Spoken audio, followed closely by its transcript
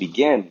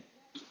begin.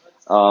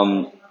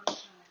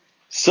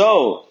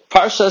 So,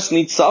 Parshas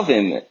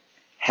Nitzavim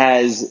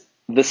has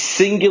the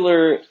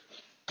singular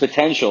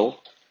potential.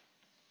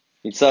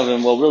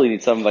 Nitzavim, well, really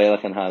Nitzavim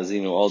Vayelech and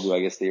Ha'azinu all do, I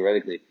guess,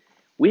 theoretically.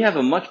 We have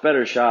a much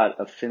better shot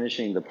of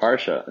finishing the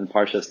Parsha in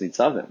Parshas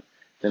Nitzavim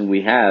than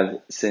we have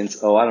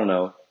since,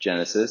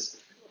 Genesis,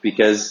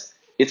 because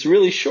it's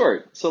really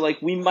short. So,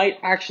 we might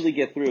actually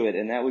get through it,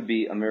 and that would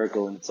be a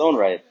miracle in its own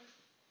right.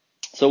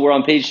 So we're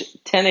on page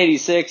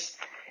 1086,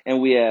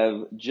 and we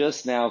have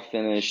just now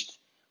finished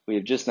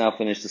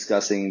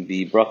discussing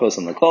the brachos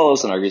and the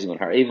kolos and our Ksiva and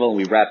Har Evel, and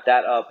we wrapped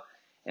that up,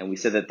 and we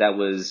said that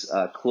was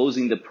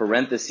closing the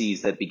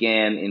parentheses that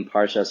began in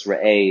Parshas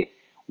Re'eh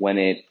when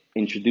it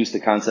introduced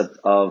the concept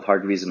of Har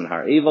Ksiva and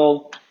Har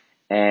Evel,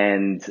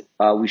 and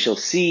we shall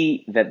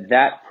see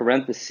that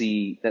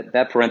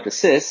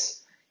parenthesis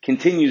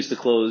continues to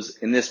close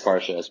in this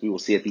Parsha, as we will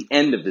see at the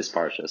end of this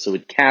Parsha. So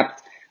it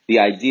capped the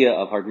idea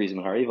of Har Ksiva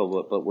and Har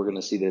Evel, but we're going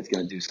to see that it's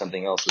going to do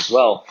something else as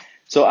well.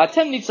 So,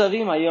 Atem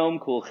Nitzavim Hayom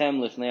Kulchem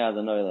Lifnei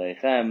Adonai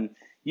Leichem.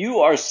 You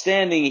are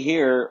standing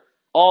here,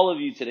 all of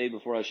you today,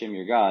 before Hashem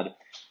your God.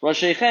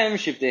 Roshechem,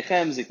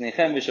 Shiftechem,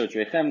 Ziknechem,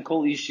 Veshotrechem,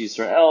 Kol Ish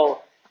Yisrael.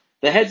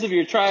 The heads of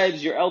your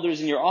tribes, your elders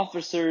and your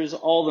officers,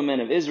 all the men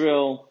of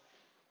Israel.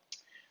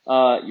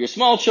 Your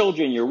small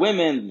children, your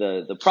women,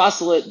 the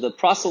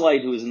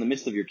proselyte who is in the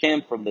midst of your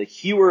camp, from the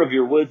hewer of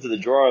your wood to the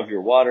drawer of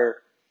your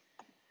water.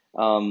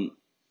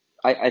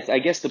 I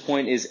guess the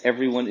point is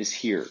everyone is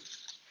here.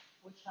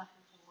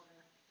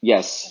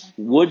 Yes,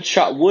 wood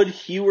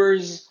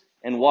hewers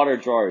and water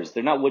drawers.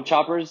 They're not wood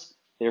choppers,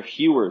 they're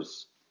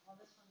hewers.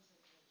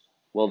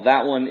 Well,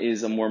 that one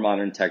is a more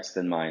modern text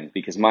than mine,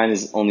 because mine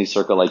is only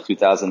circa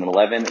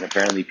 2011, and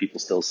apparently people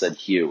still said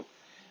hew.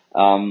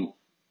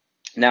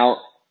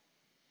 Now,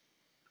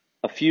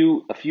 a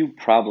few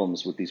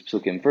problems with these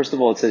psukim. First of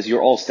all, it says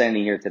you're all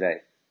standing here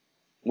today.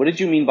 What did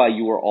you mean by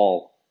you are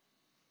all?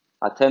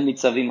 Atem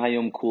nitzavim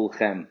hayom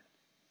kulchem.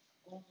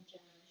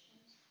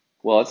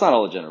 Well, it's not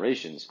all the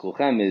generations.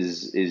 Kulchem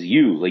is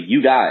you,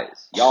 you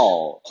guys,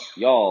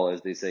 y'all,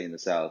 as they say in the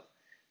South.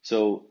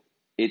 So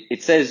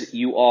it says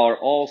you are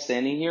all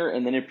standing here,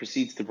 and then it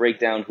proceeds to break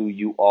down who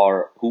you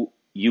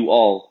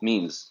all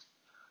means.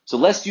 So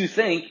lest you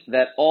think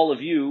that all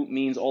of you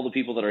means all the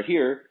people that are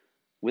here,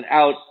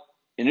 without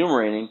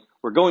enumerating,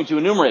 we're going to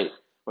enumerate.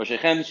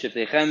 Roshechem,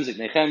 Shiftechem,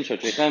 Ziknechem,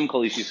 Shotrechem,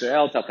 Kol Ish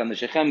Yisrael, Talkam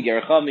Neshechem,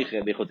 Gerecha,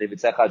 Bechotev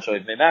Tzechad,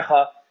 Shoev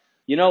Memecha.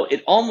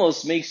 It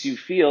almost makes you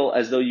feel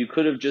as though you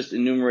could have just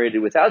enumerated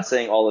without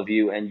saying all of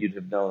you, and you'd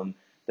have known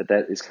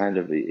that is kind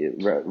of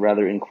a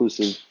rather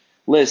inclusive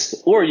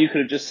list. Or you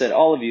could have just said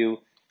all of you,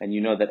 and you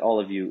know that all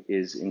of you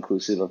is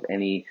inclusive of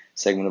any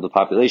segment of the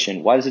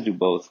population. Why does it do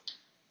both?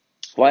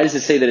 Why does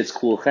it say that it's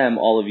kulchem,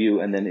 all of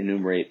you, and then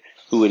enumerate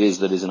who it is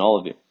that is in all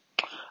of you?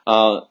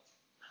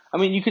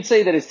 You could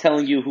say that it's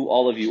telling you who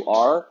all of you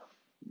are.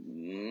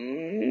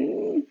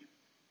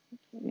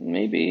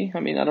 Maybe. I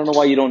don't know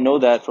why you don't know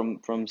that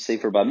from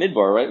Sefer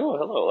Bamidbar, right? Oh,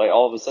 hello.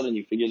 All of a sudden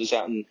you figure this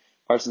out in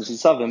Parshas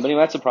Nitzavim. But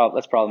anyway,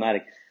 that's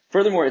problematic.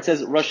 Furthermore, it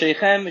says,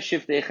 Roshechem,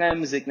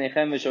 Shiftechem,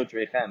 Ziknechem,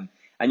 Veshotrechem.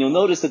 And you'll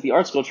notice that the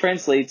article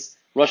translates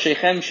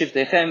Roshechem,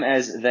 Shiftechem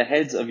as the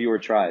heads of your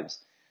tribes.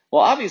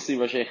 Well, obviously,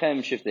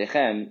 Roshechem,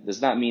 Shiftechem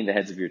does not mean the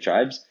heads of your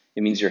tribes.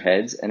 It means your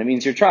heads, and it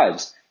means your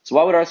tribes. So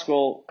why would our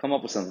scroll come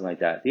up with something like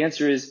that? The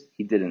answer is,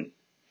 he didn't.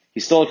 He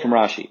stole it from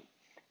Rashi.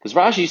 Because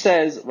Rashi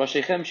says,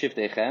 Roshechem,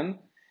 Shiftechem.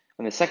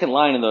 In the second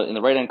line in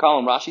the right-hand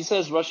column, Rashi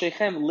says,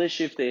 Roshechem li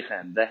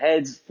shiftechem, the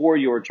heads for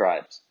your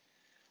tribes.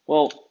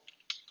 Well,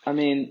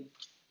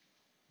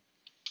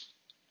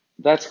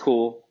 that's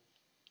cool,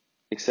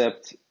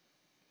 except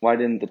why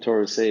didn't the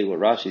Torah say what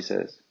Rashi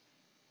says?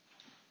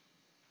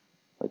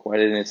 Why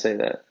didn't it say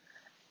that?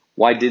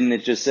 Why didn't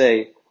it just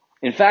say,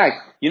 in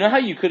fact, you know how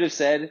you could have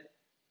said,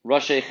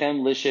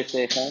 Roshechem li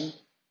shiftechem,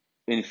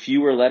 in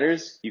fewer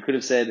letters? You could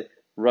have said,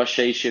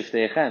 Roshei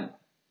shiftechem.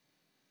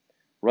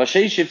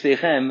 Rashei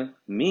Shiftechem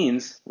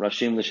means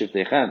Rashim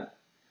L'Shiftechem.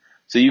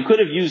 So you could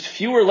have used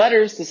fewer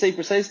letters to say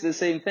precisely the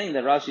same thing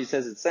that Rashi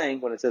says it's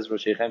saying when it says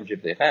Roshechem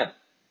Shiftechem.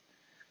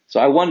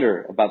 So I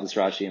wonder about this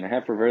Rashi, and I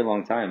have for a very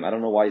long time. I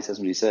don't know why he says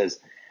what he says.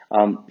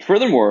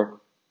 Furthermore,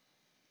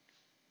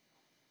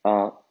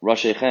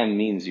 Roshechem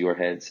means your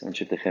heads, and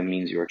Shiftechem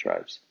means your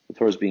tribes. The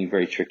Torah is being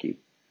very tricky.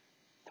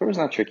 The Torah is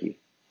not tricky.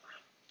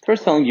 The Torah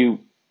is telling you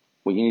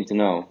what you need to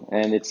know,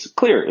 and it's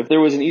clear. If there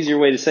was an easier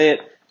way to say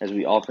it, as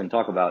we often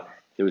talk about,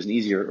 if there was an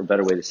easier or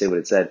better way to say what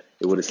it said,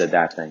 it would have said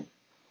that thing.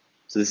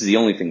 So this is the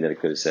only thing that it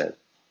could have said.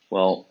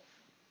 Well,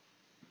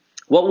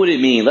 what would it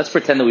mean? Let's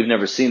pretend that we've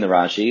never seen the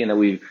Rashi and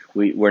that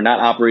we're not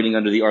operating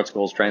under the Art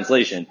Scrolls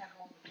translation.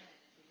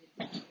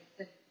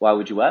 Why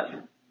would you what?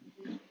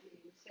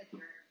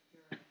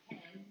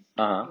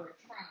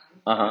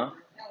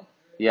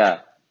 Yeah.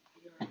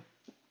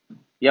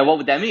 Yeah, what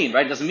would that mean,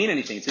 right? It doesn't mean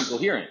anything. It's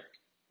incoherent.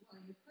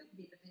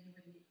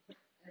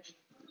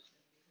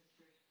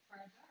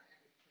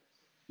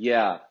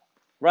 Yeah,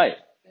 right.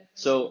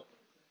 So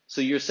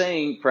you're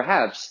saying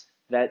perhaps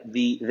that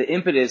the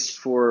impetus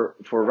for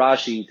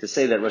Rashi to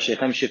say that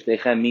Roshechem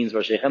Shiftechem means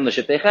Roshechem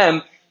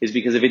L'Shiftechem is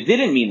because if it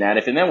didn't mean that,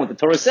 if it meant what the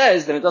Torah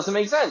says, then it doesn't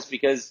make sense,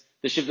 because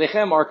the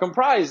Shiftechem are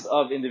comprised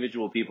of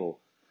individual people.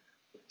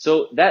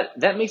 So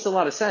that makes a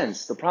lot of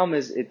sense. The problem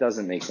is it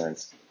doesn't make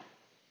sense.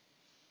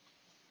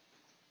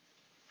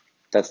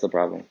 That's the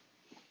problem.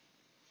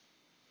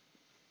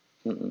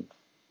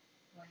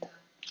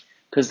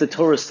 Because the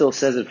Torah still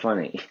says it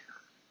funny.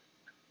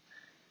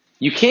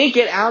 You can't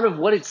get out of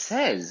what it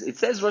says. It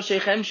says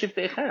Roshechem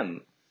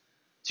Shiftechem.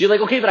 So you're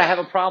like, okay, but I have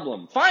a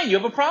problem. Fine, you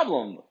have a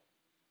problem.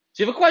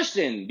 So you have a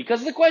question. Because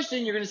of the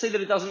question, you're going to say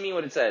that it doesn't mean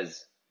what it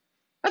says.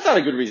 That's not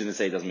a good reason to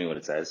say it doesn't mean what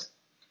it says.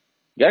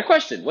 You got a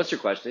question. What's your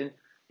question?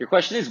 Your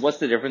question is, what's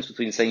the difference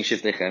between saying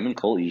Shiftechem and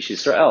Kol Ish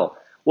Yisrael?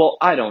 Well,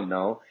 I don't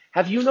know.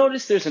 Have you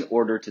noticed there's an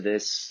order to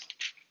this?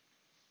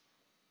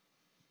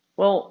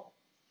 Well,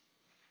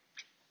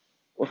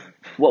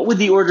 what would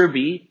the order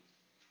be?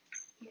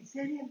 Is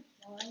it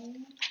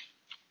implying,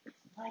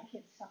 like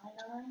at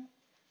Sinai,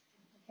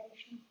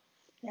 implication,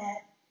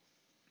 that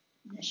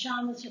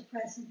neshamas are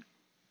present?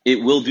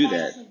 It will do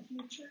that.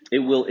 Future? It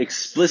will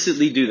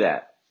explicitly do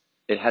that.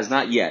 It has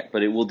not yet,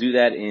 but it will do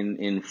that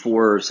in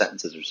 4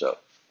 sentences or so.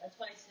 That's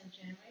why it's in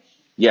generation.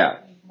 Yeah.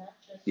 I mean, not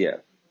just Yeah.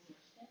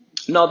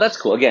 No, that's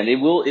cool. Again, it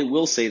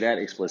will say that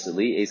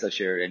explicitly, Eis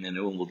Asher, and then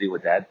we'll deal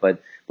with that.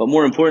 But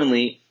more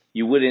importantly,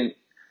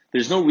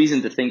 there's no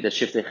reason to think that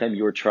Shiftechem,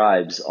 your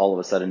tribes, all of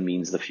a sudden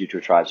means the future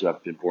tribes who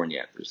haven't been born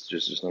yet.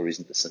 There's no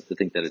reason to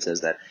think that it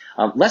says that.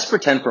 Let's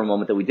pretend for a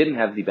moment that we didn't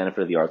have the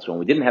benefit of the art scroll,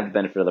 we didn't have the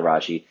benefit of the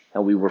Rashi,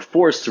 and we were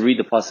forced to read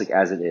the pasuk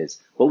as it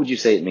is. What would you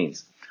say it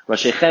means?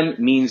 Roshechem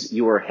means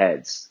your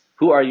heads.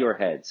 Who are your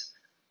heads?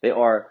 They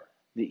are.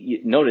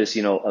 Notice,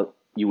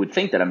 you would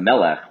think that a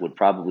melech would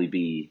probably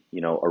be,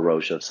 a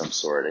rosh of some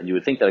sort, and you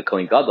would think that a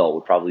kohen gadol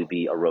would probably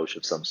be a rosh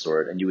of some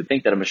sort, and you would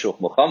think that a meshuch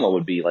milchama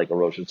would be like a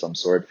rosh of some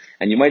sort,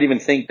 and you might even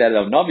think that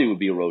a navi would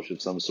be a rosh of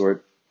some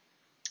sort,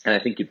 and I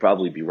think you'd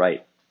probably be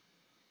right.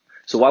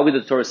 So why would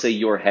the Torah say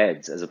your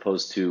heads as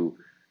opposed to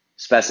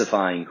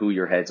specifying who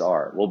your heads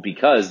are? Well,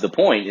 because the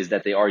point is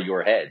that they are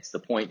your heads. The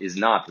point is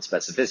not the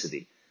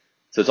specificity.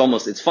 So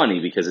it's funny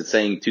because it's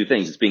saying 2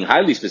 things. It's being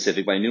highly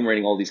specific by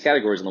enumerating all these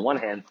categories on the one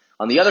hand.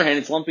 On the other hand,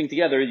 it's lumping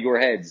together your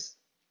heads.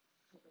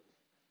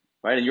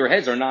 Right? And your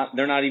heads they're not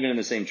even in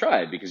the same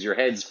tribe, because your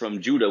heads from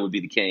Judah would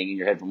be the king, and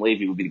your head from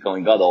Levi would be the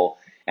Kohen Gadol,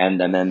 and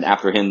then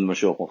after him,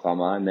 Mashiach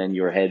Milchama, and then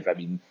your head,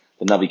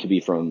 the Navi could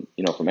be from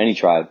any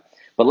tribe.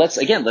 But let's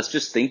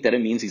just think that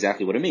it means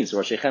exactly what it means. So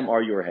Roshechem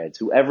are your heads.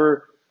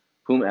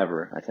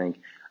 Whomever, I think,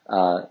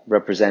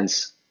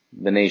 represents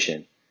the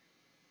nation.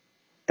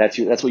 That's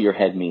what your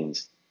head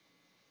means.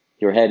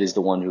 Your head is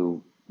the one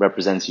who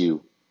represents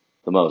you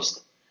the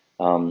most.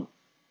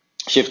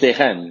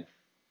 Shiftechem,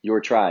 your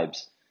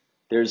tribes.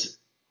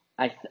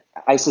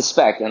 I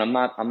suspect, and I'm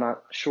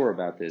not sure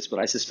about this, but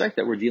I suspect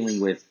that we're dealing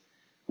with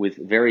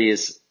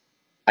various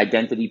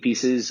identity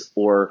pieces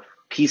or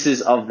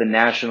pieces of the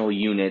national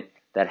unit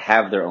that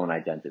have their own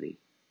identity.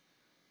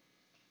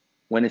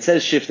 When it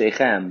says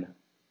Shiftechem,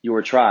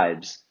 your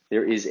tribes,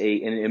 there is an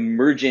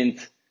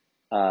emergent,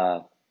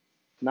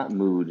 not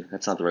mood,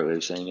 that's not the right way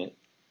of saying it,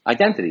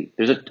 identity.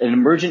 There's an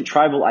emergent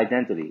tribal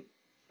identity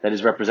that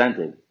is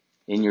represented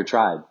in your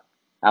tribe,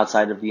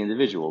 outside of the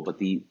individual, but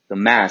the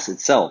mass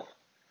itself.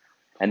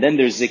 And then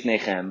there's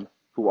Ziknechem,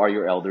 who are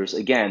your elders.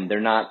 Again, they're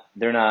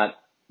not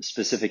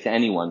specific to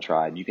any one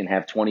tribe. You can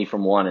have 20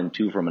 from one and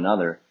 2 from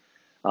another,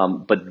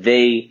 but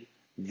they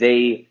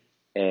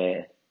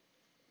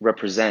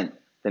represent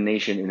the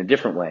nation in a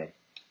different way,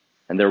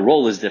 and their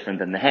role is different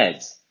than the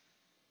heads.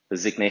 The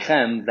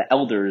Ziknechem, the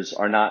elders,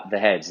 are not the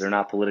heads. They're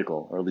not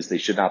political, or at least they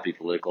should not be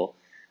political.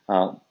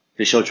 The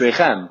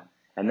Shotrechem,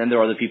 and then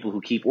there are the people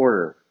who keep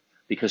order.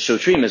 Because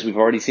Shotrim, as we've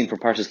already seen from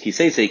Parshas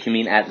Kisei, can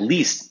mean at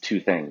least 2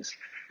 things.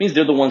 It means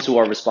they're the ones who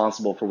are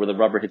responsible for where the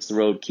rubber hits the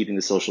road, keeping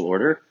the social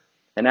order.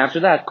 And after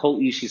that, Kol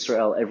Ish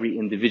Yisrael, every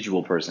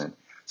individual person.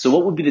 So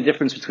what would be the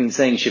difference between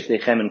saying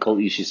Shiftechem and Kol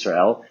Ish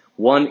Yisrael?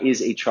 One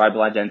is a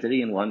tribal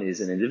identity and one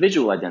is an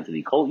individual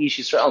identity. Kol Ish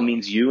Yisrael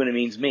means you and it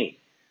means me.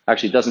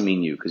 Actually, it doesn't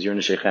mean you, because you're in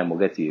a Shechem, we'll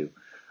get to you.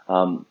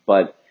 And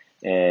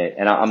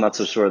I'm not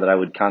so sure that I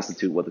would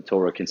constitute what the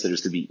Torah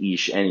considers to be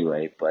Ish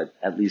anyway, but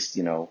at least,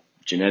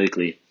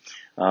 genetically.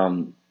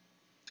 And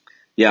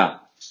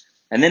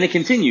then it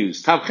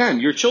continues, Tavchem,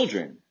 your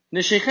children,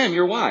 Neshechem,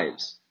 your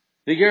wives,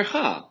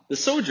 V'gercha, the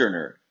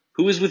sojourner,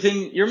 who is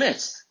within your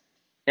midst.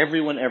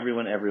 Everyone. It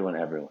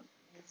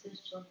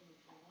says children with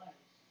wives.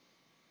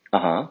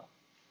 Uh-huh.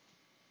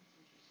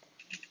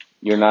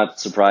 You're not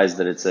surprised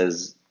that it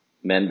says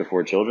men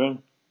before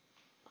children?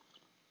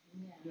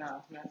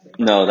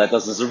 No, that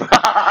doesn't surprise.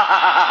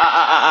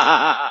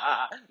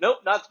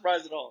 Nope, not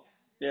surprised at all.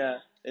 Yeah,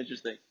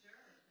 interesting.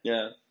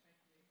 Yeah.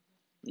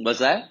 What's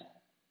that?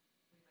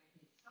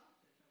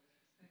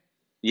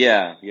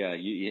 Yeah,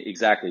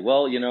 exactly.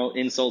 Well,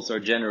 insults are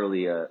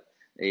generally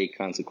a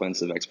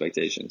consequence of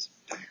expectations.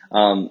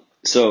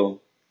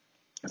 So,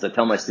 as I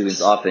tell my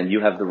students often, you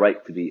have the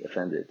right to be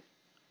offended.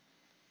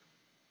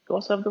 You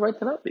also have the right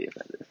to not be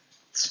offended.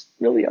 It's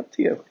really up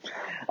to you.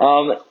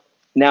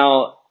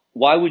 Now,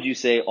 why would you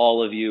say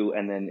all of you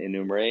and then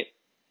enumerate?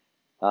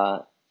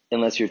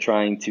 Unless you're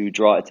trying to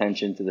draw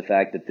attention to the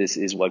fact that this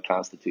is what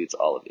constitutes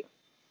all of you.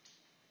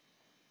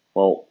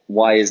 Well,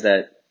 why is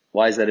that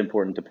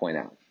important to point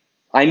out?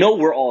 I know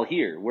we're all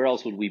here. Where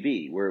else would we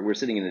be? We're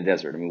sitting in the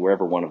desert. I mean,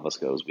 wherever one of us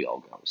goes, we all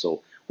go.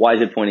 So why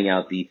is it pointing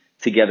out the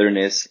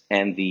togetherness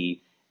and the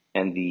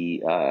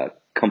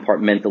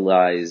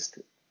compartmentalized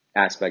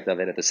aspect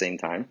of it at the same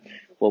time?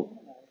 Well,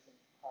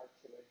 part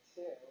to it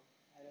too.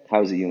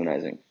 how is it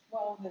humanizing?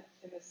 Well, in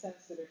the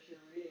sense that if you're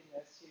reading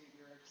this,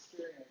 you're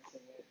experiencing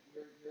it.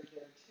 You're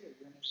there too.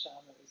 Your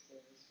neshama is there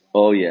as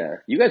well. Oh yeah,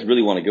 you guys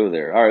really want to go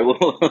there. All right,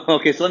 well,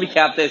 okay, so let me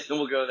cap this and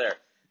we'll go there.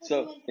 But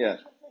So, the yeah.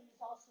 individual thing is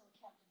also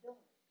accountability.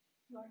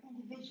 You are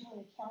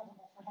individually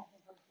accountable for having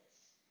heard this.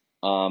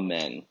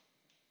 Amen.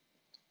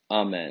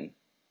 Amen.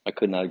 I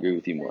could not agree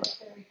with you more.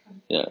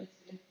 Yeah.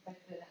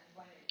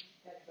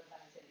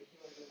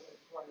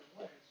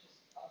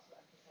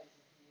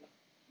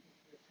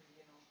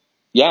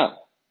 Yeah.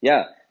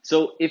 Yeah.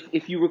 So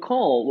if you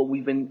recall what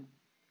we've been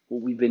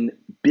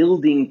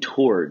building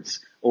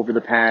towards over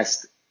the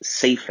past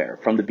Sefer,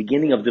 from the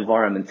beginning of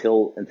Devarim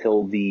until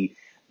the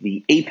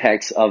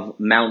apex of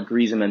Mount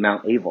Gerizim and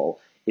Mount Aval,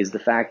 is the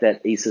fact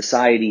that a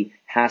society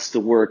has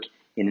to work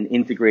in an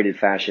integrated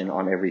fashion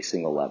on every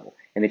single level.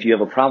 And if you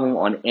have a problem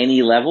on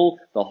any level,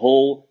 the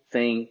whole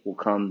thing will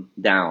come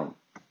down.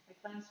 Like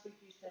last week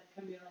you said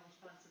communal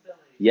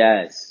responsibility.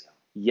 Yes.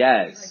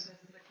 Yes.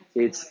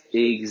 It's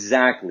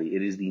exactly.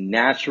 It is the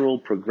natural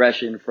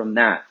progression from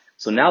that.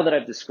 So now that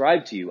I've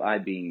described to you, I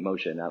being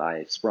Moshe, not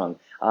I sprung,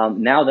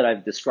 now that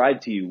I've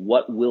described to you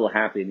what will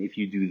happen if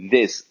you do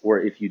this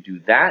or if you do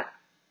that,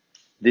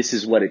 this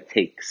is what it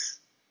takes.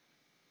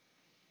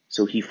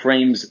 So he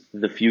frames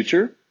the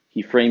future,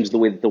 he frames the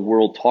way that the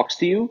world talks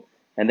to you,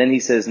 and then he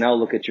says, now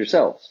look at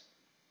yourselves.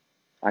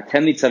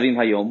 Atem Nitzavim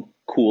hayom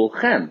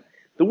kulchem.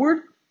 The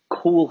word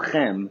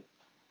kulchem,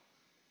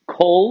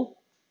 kol,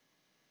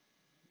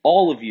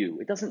 all of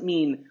you. It doesn't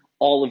mean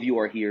all of you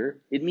are here.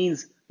 It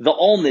means the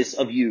allness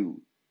of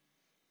you.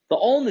 The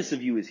allness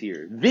of you is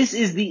here. This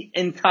is the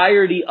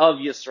entirety of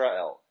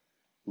Yisrael.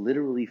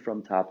 Literally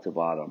from top to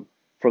bottom.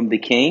 From the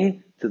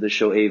king to the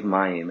sho'ev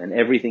mayim and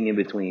everything in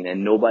between.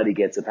 And nobody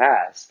gets a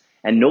pass.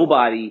 And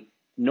nobody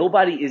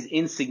is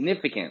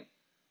insignificant.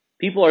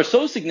 People are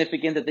so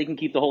significant that they can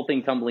keep the whole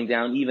thing tumbling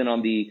down even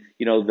on the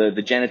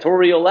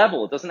janitorial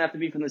level. It doesn't have to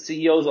be from the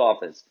CEO's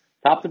office.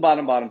 Top to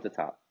bottom, bottom to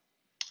top.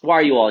 Why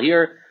are you all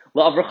here?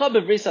 To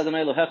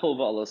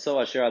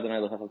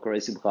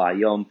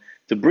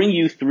bring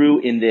you through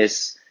in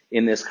this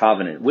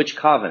covenant. Which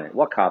covenant?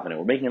 What covenant?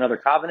 We're making another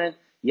covenant?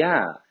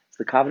 Yeah. It's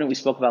the covenant we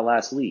spoke about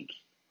last week.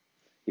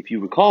 If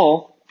you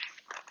recall,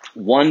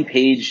 one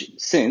page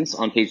since,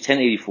 on page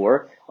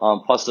 1084,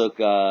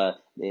 Pasuk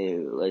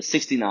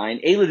 69, I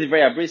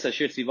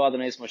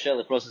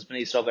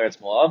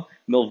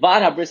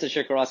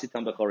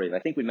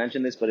think we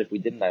mentioned this, but if we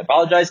didn't, I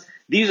apologize.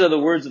 These are the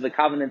words of the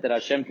covenant that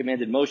Hashem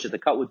commanded Moshe to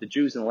cut with the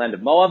Jews in the land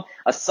of Moab,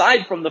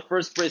 aside from the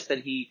first bris that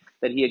he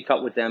had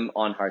cut with them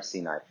on Har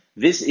Sinai.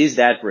 This is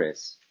that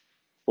bris.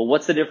 Well,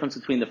 what's the difference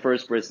between the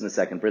first bris and the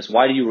second bris?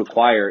 Why do you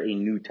require a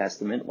new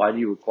testament? Why do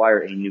you require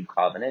a new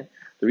covenant?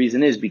 The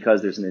reason is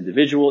because there's an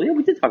individual. Yeah,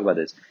 we did talk about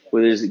this.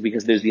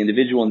 Because there's the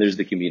individual and there's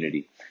the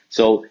community.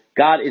 So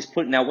God is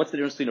now what's the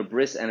difference between a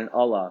bris and an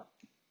Allah?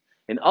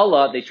 In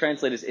Allah, they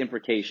translate as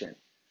imprecation.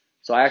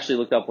 So I actually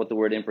looked up what the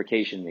word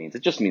imprecation means.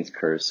 It just means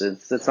curse.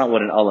 That's not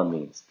what an Allah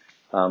means.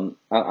 I'm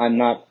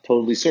not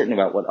totally certain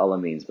about what Allah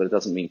means, but it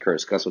doesn't mean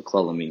curse. That's what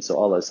klala means. So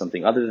Allah is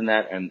something other than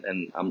that,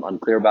 and I'm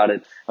unclear about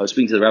it. I was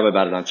speaking to the rabbi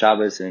about it on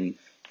Shabbos, and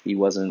he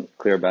wasn't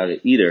clear about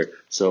it either.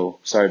 So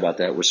sorry about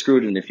that. We're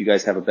screwed, and if you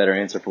guys have a better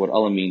answer for what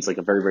Allah means, like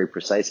a very, very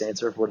precise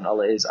answer for what an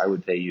Allah is, I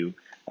would pay you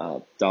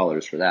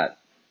dollars for that.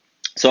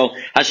 So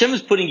Hashem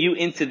is putting you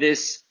into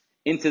this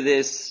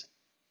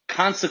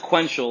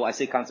consequential, I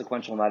say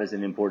consequential not as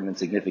in important and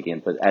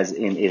significant, but as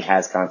in it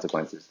has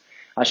consequences.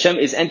 Hashem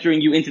is entering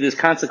you into this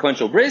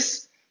consequential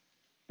bris,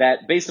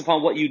 that based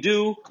upon what you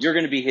do, you're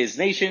going to be His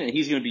nation, and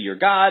He's going to be your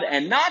God,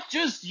 and not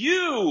just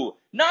you!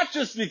 Not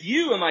just with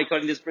you am I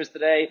cutting this bris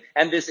today,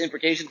 and this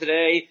imprecation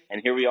today,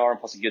 and here we are in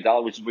Pasuk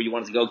Yodal, which is where you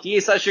wanted to go,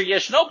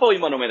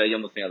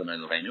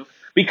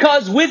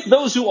 because with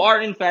those who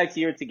are in fact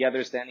here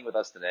together, standing with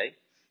us today,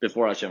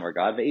 before Hashem our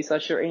God,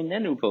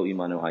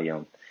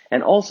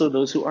 and also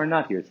those who are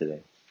not here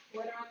today.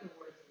 What are the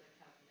words of the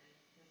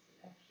covenant? Does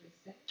it actually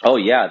say? Oh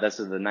yeah, that's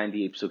the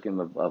 98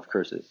 psukim of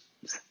curses.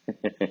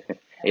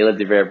 Elad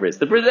Divrei Bris.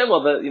 The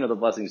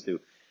blessings too.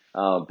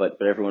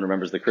 But everyone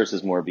remembers the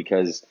curses more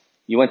because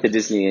you went to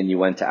Disney and you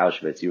went to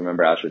Auschwitz. You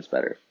remember Auschwitz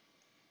better.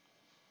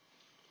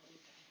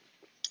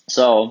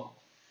 So,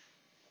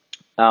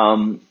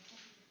 I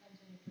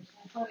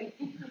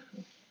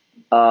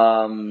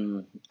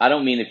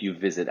don't mean if you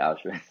visit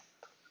Auschwitz.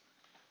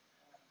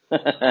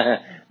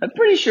 I'm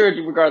pretty sure,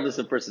 regardless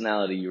of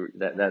personality,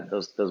 that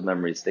those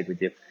memories stick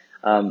with you.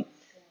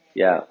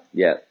 Yeah,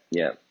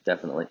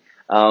 definitely.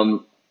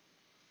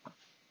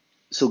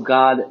 So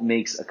God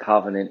makes a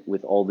covenant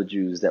with all the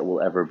Jews that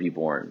will ever be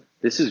born.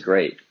 This is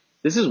great.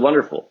 This is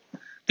wonderful.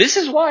 This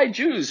is why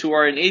Jews who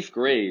are in 8th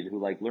grade, who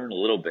like learn a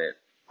little bit,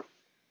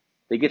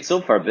 they get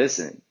so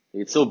farbissant. They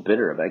get so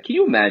bitter about it. Can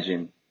you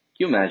imagine?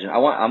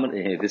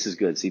 Hey, this is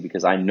good, see,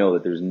 because I know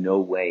that there's no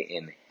way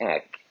in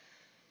heck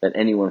that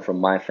anyone from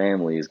my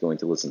family is going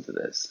to listen to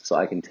this. So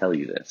I can tell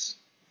you this.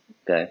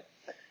 Okay?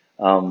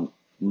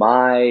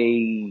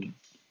 My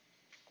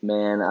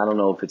man, I don't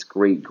know if it's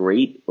great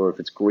or if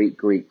it's great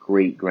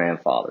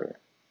grandfather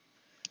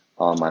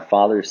on my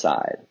father's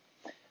side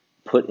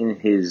put in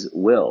his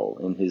will,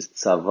 in his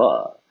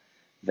tzava,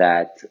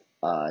 that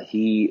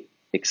he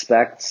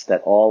expects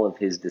that all of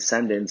his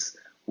descendants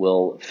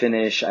will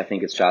finish, I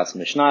think it's Shas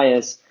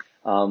Mishnayos,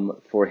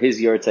 for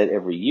his Yortzeit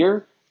every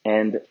year,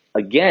 and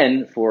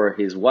again for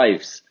his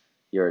wife's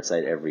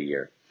Yortzeit every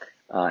year.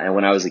 And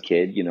when I was a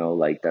kid,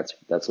 like that's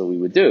what we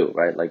would do,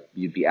 right? Like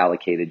you'd be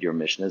allocated your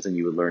Mishnahs and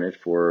you would learn it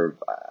for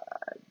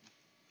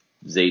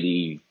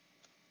Zaidi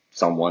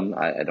someone,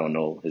 I don't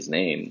know his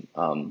name.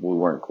 We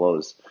weren't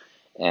close.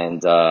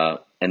 And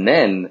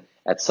then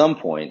at some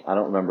point, I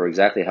don't remember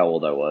exactly how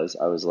old I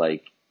was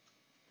like,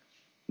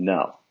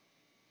 no.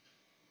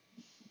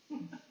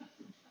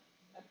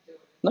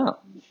 No.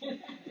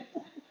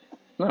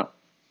 No.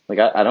 Like,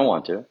 I don't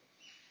want to.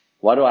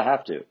 Why do I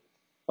have to?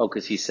 Oh,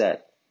 because he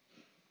said.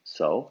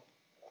 So?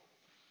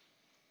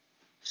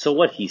 So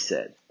what he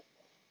said?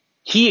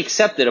 He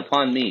accepted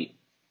upon me.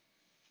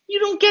 You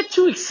don't get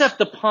to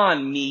accept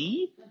upon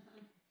me.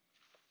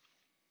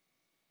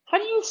 How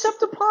do you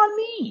accept upon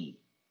me?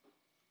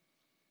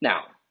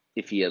 Now,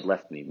 if he had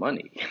left me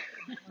money,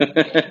 if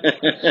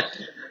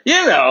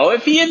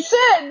he had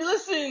said,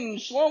 listen,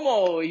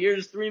 Shlomo,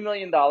 here's $3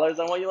 million, I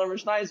want you to learn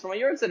Mishnayos for my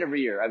Yortzeit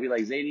every year, I'd be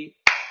like, Zaidi,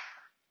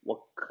 what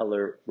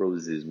color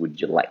roses would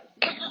you like?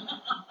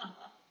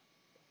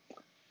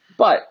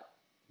 But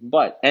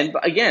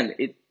again,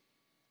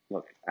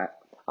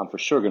 I'm for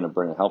sure going to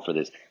burn in hell for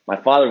this. My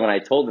father, when I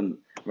told him,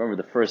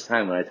 remember the first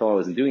time when I told him I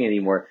wasn't doing it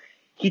anymore,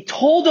 he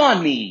told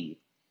on me.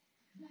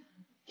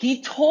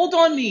 He told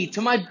on me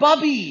to my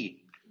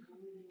bubby.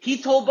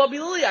 He told Bubby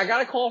Lily, I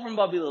got a call from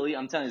Bubby Lily.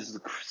 I'm telling you, this is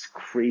the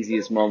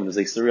craziest moment. It's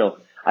like surreal.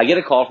 I get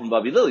a call from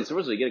Bubby Lily. So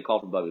first of all, you get a call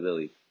from Bubby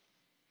Lily.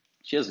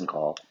 She doesn't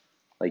call.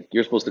 Like,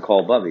 you're supposed to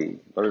call Bubby.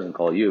 Bubby doesn't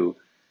call you.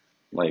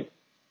 I'm like,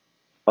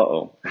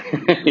 uh-oh.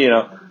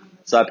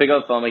 So I pick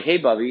up the phone. I'm like, hey,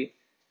 Bubby.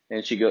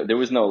 And she goes, there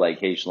was no like,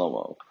 hey,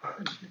 Shlomo.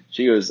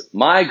 She goes,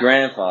 my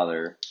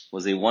grandfather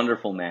was a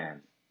wonderful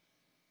man.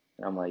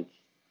 And I'm like,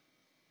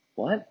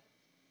 what?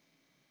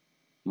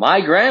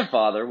 My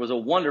grandfather was a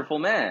wonderful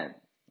man.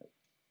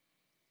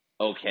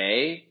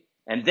 Okay.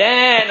 And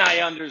then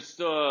I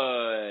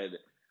understood.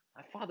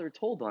 My father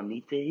told on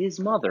me to his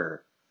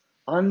mother.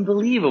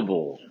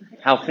 Unbelievable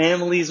how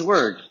families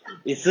work.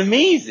 It's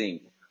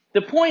amazing.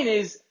 The point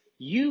is,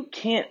 you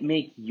can't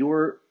make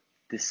your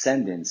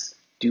descendants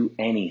do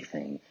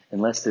anything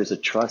unless there's a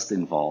trust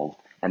involved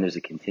and there's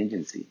a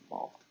contingency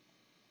involved.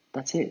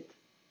 That's it.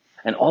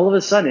 And all of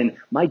a sudden,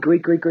 my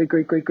great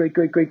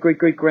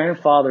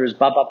grandfather's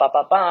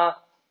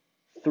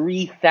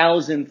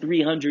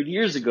 3,300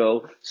 years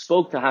ago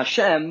spoke to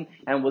Hashem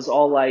and was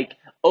all like,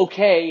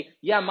 okay,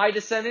 yeah, my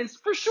descendants,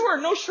 for sure,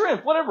 no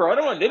shrimp, whatever,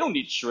 they don't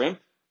need shrimp.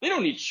 They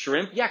don't need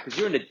shrimp. Yeah, because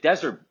you're in a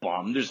desert,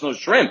 bum. There's no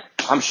shrimp.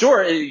 I'm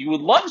sure you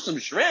would love some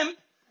shrimp.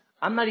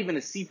 I'm not even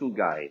a seafood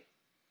guy.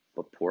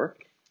 But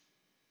pork,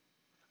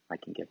 I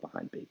can get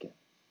behind bacon.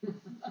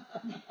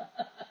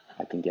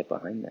 I can get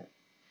behind that.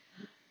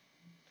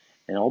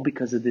 And all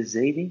because of this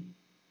Zaidi?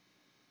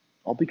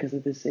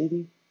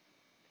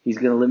 He's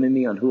going to limit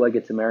me on who I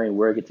get to marry and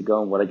where I get to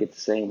go and what I get to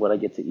say and what I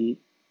get to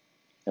eat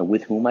and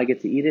with whom I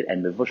get to eat it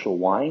and mevushal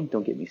wine.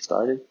 Don't get me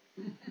started.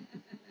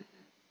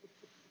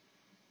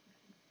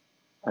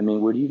 I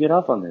mean, where do you get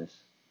off on this?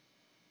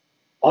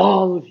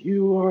 All of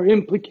you are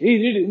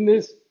implicated in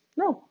this.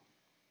 No.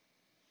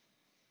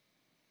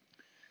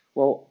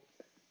 Well,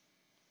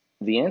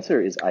 the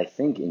answer is, I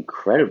think,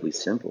 incredibly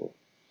simple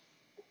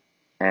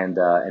and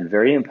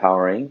very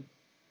empowering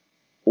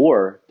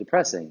or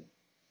depressing,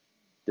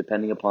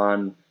 depending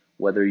upon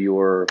whether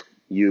you're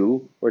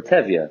you or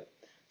Tevye.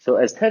 So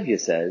as Tevye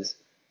says,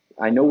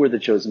 I know we're the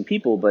chosen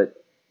people, but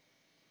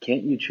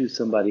can't you choose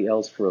somebody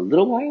else for a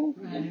little while?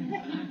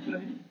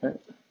 Right?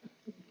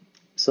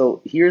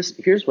 So here's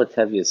what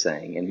Tevye is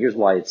saying, and here's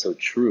why it's so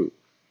true.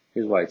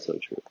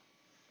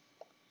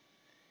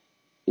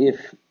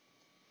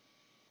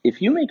 If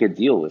you make a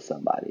deal with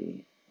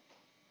somebody,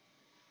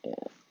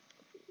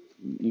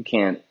 you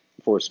can't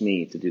force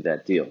me to do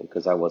that deal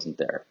because I wasn't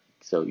there.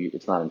 So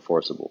it's not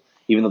enforceable.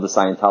 Even though the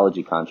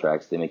Scientology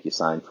contracts, they make you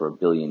sign for 1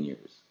 billion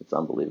years. It's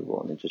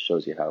unbelievable. And it just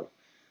shows you how,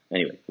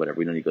 anyway, whatever.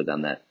 We don't need to go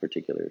down that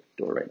particular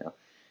door right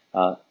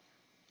now.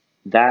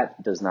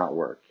 That does not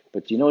work.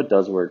 But do you know what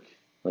does work?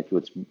 Like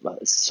what's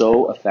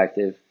so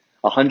effective?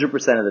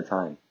 100% of the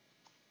time.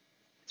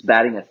 It's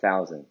batting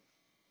 1,000.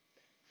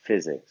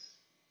 Physics.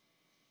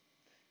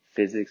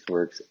 Physics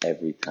works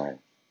every time.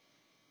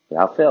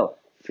 Without fail.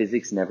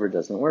 Physics never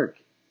doesn't work.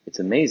 It's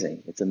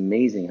amazing. It's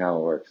amazing how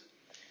it works.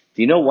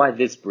 Do you know why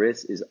this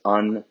bris is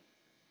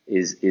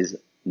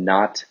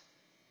not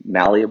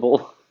malleable?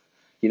 Do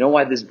you know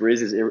why this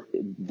bris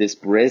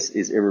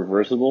is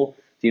irreversible?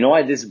 Do you know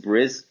why this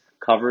bris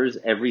covers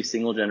every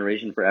single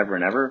generation forever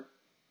and ever?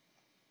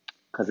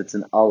 Because it's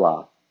an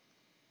Allah.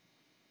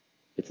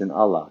 It's an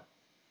Allah.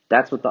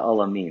 That's what the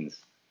Allah means.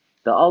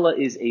 The Allah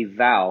is a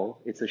vow.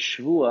 It's a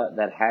shvua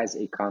that has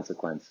a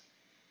consequence,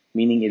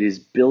 meaning it is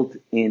built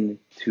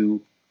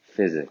into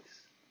physics.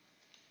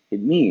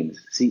 It means,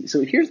 see,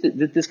 so here's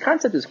this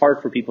concept is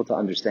hard for people to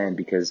understand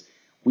because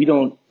we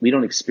don't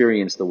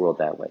experience the world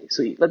that way.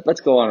 So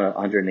let's go on a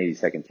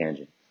 180-second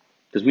tangent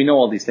because we know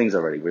all these things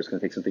already. We're just going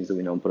to take some things that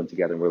we know and put them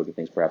together and we're looking at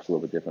things perhaps a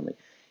little bit differently.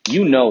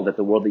 You know that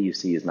the world that you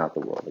see is not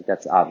the world. Like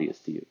that's obvious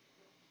to you.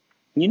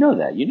 You know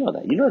that. You know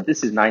that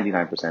this is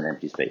 99%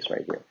 empty space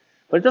right here.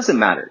 But it doesn't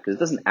matter because it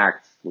doesn't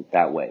act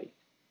that way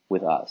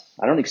with us.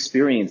 I don't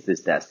experience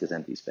this desk as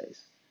empty space.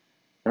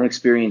 I don't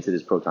experience it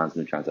as protons,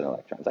 neutrons, and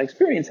electrons. I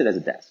experience it as a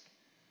desk.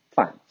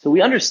 Fine. So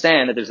we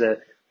understand that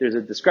there's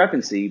a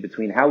discrepancy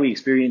between how we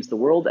experience the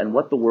world and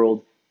what the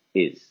world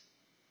is.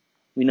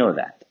 We know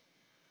that.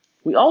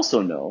 We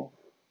also know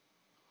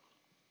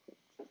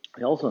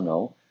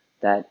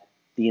that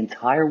the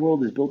entire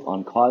world is built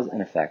on cause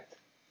and effect.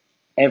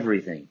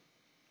 Everything.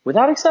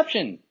 Without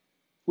exception.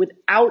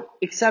 Without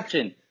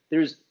exception.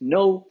 There's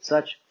no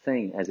such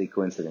thing as a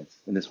coincidence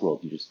in this world.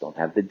 You just don't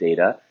have the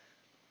data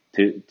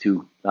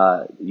you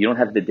don't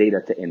have the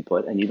data to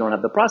input and you don't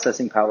have the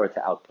processing power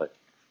to output.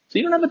 So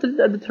you don't have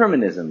a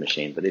determinism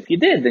machine. But if you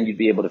did, then you'd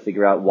be able to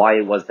figure out why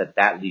it was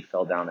that leaf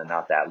fell down and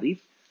not that leaf.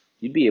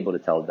 You'd be able to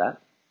tell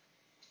that.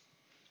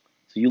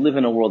 So you live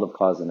in a world of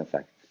cause and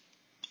effect.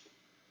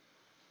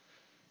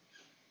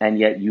 And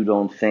yet you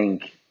don't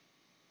think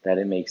that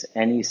it makes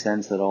any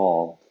sense at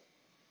all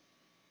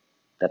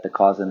that the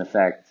cause and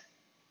effect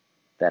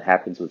that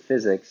happens with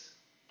physics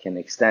can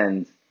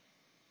extend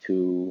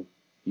to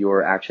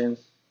your actions?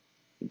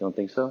 You don't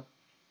think so?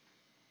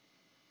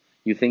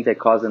 You think that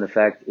cause and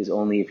effect is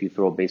only if you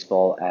throw a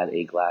baseball at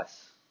a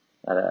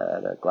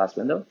glass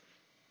window?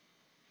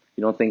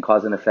 You don't think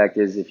cause and effect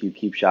is if you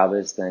keep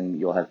Shabbos, then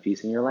you'll have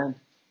peace in your land?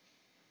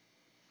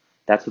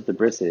 That's what the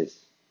bris is.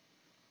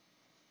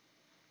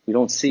 We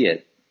don't see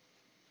it.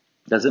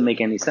 Doesn't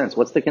make any sense.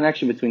 What's the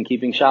connection between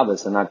keeping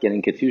Shabbos and not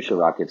getting Katyusha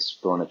rockets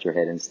thrown at your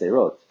head in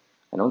Sderot?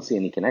 I don't see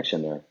any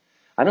connection there.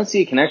 I don't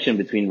see a connection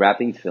between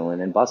wrapping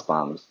tefillin and bus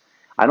bombs.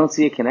 I don't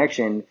see a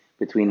connection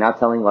between not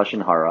telling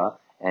Lashon Hara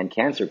and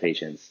cancer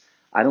patients.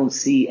 I don't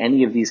see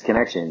any of these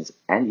connections.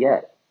 And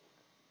yet,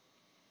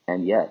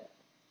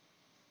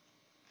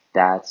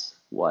 that's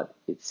what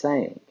it's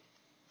saying.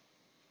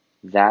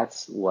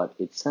 That's what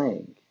it's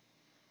saying.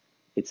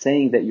 It's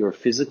saying that your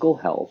physical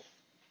health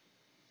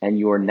and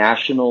your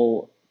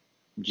national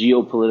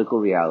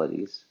geopolitical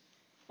realities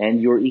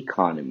and your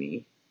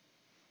economy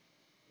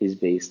is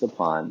based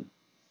upon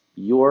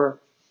your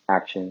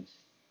actions,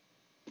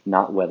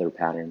 not weather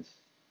patterns.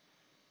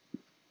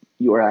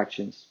 Your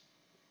actions.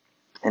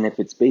 And if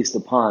it's based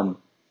upon,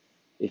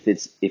 if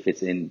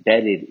it's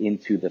embedded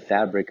into the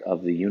fabric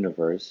of the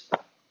universe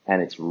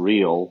and it's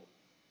real,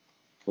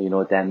 well, you know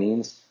what that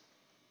means?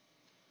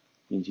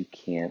 It means you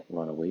can't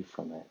run away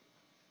from it.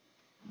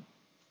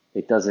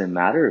 It doesn't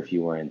matter if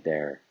you weren't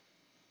there.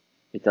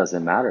 It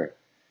doesn't matter.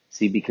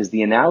 See, because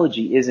the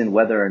analogy isn't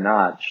whether or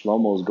not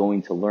Shlomo is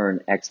going to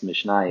learn Ex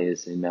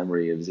Mishnayos in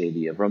memory of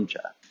Zedi of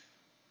Rumcha.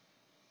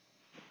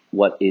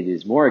 What it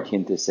is more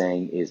akin to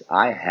saying is,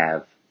 I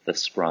have the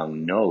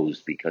sprung nose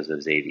because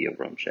of Zedi of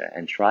Rumcha,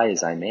 and try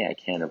as I may, I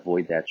can't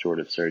avoid that short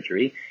of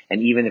surgery.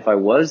 And even if I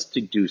was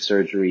to do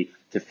surgery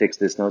to fix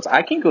this nose,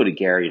 I can go to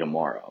Gary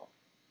tomorrow.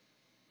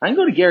 I can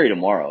go to Gary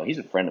tomorrow. He's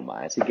a friend of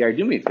mine. I said, Gary,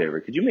 do me a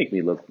favor. Could you make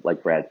me look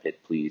like Brad Pitt,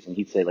 please? And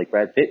he'd say, like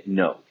Brad Pitt?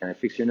 No. Can I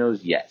fix your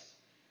nose? Yes.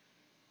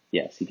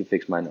 Yes, he can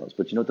fix my nose.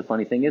 But you know what the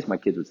funny thing is? My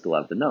kids would still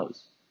have the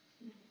nose.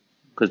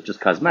 Because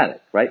just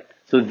cosmetic, right?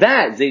 So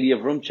that Zedi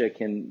of Rumcha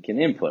can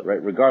input,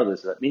 right?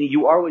 Regardless of that. Meaning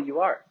you are what you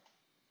are.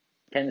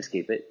 Can't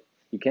escape it.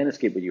 You can't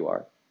escape what you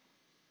are.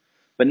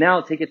 But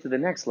now take it to the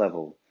next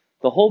level.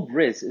 The whole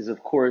bris is,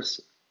 of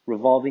course,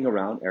 revolving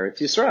around Eretz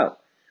Yisrael,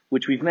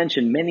 which we've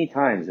mentioned many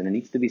times, and it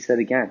needs to be said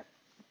again.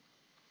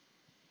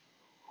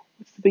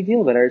 What's the big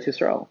deal about Eretz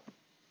Yisrael?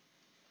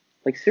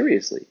 Like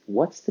seriously,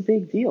 what's the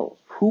big deal?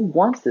 Who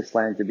wants this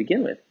land to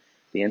begin with?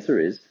 The answer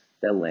is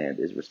that land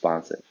is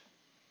responsive.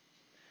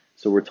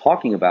 So we're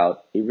talking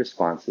about a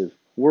responsive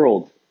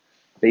world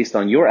based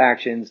on your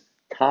actions,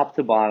 top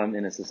to bottom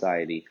in a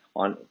society,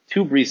 on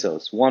two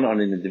brisos, one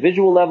on an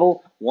individual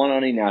level, one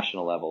on a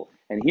national level.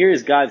 And here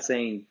is God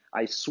saying,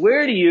 I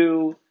swear to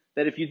you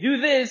that if you do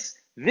this,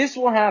 this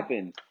will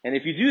happen. And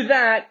if you do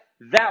that,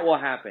 that will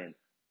happen.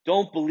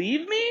 Don't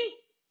believe me?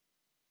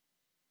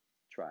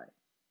 Try.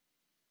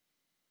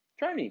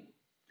 Try me.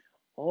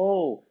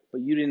 Oh,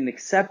 but you didn't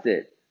accept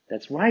it.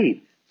 That's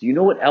right. Do you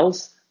know what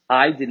else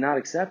I did not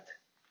accept?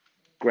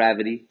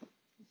 Gravity.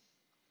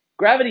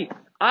 Gravity.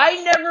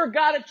 I never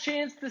got a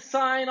chance to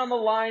sign on the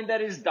line that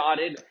is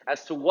dotted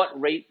as to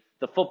what rate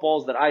the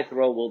footballs that I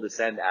throw will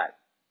descend at.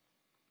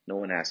 No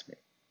one asked me.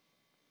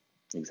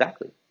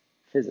 Exactly.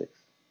 Physics.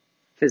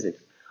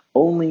 Physics.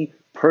 Only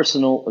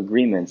personal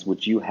agreements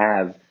which you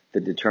have the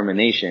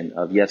determination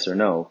of yes or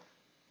no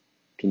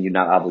can you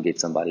not obligate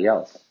somebody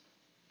else.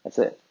 That's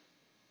it.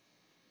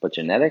 But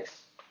genetics,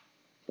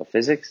 but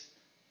physics,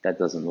 that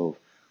doesn't move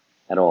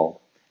at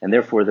all. And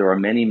therefore there are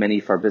many,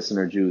 many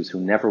Farbissiner Jews who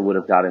never would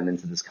have gotten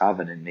into this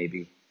covenant,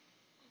 maybe.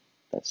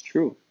 That's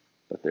true.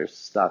 But they're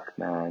stuck,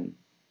 man.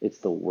 It's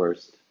the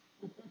worst.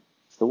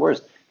 It's the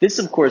worst. This,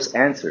 of course,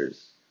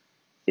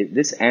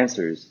 this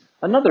answers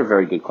another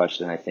very good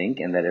question, I think,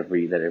 and that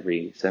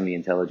every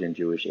semi-intelligent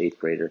Jewish 8th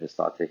grader has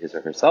thought to his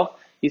or herself.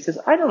 He says,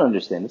 I don't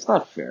understand. It's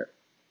not fair.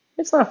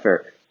 It's not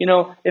fair.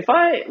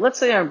 Let's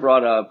say I'm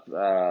brought up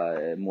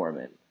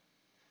Mormon,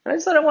 and I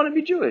said I want to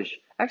be Jewish.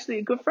 Actually,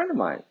 a good friend of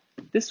mine,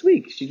 this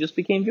week, she just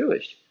became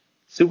Jewish.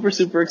 Super,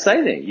 super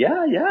exciting.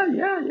 Yeah.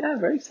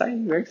 Very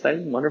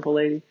exciting. Wonderful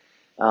lady.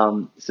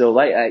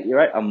 You're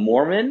right.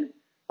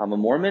 I'm a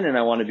Mormon and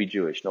I want to be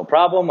Jewish. No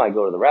problem. I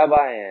go to the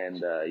rabbi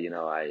and,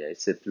 I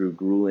sit through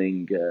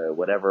grueling,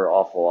 whatever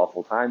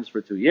awful times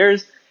for 2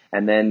 years.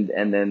 And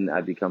then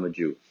I become a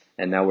Jew.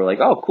 And now we're like,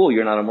 oh, cool.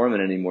 You're not a Mormon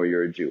anymore.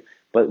 You're a Jew.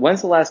 But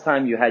when's the last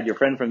time you had your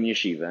friend from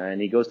Yeshiva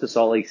and he goes to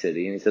Salt Lake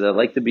City and he said, I'd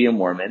like to be a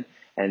Mormon.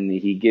 And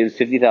he gives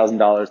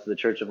 $50,000 to the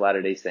Church of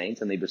Latter-day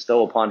Saints and they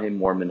bestow upon him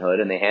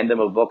Mormonhood and they hand him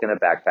a book and a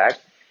backpack.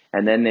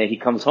 And then he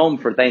comes home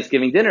for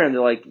Thanksgiving dinner and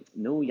they're like,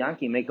 no,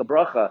 Yankee, make a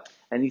bracha.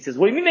 And he says,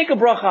 what do you mean make a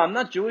bracha? I'm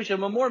not Jewish,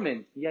 I'm a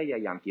Mormon. Yeah,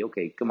 Yankee,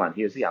 okay, come on,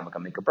 here's the yarmulke,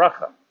 make a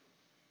bracha.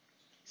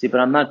 See, but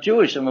I'm not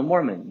Jewish, I'm a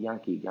Mormon.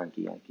 Yankee.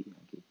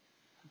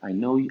 I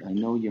know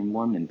you're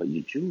Mormon, but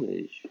you're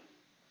Jewish.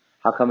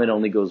 How come it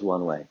only goes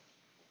one way?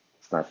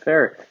 It's not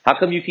fair. How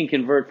come you can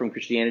convert from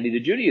Christianity to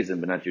Judaism,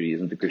 but not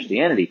Judaism to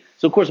Christianity?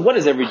 So of course, what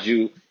does every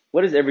Jew think?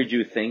 What does every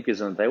Jew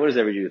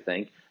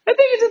think? I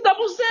think it's a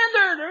double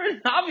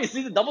standard.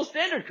 Obviously, the double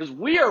standard, because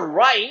we are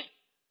right.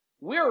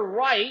 We're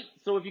right.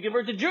 So if you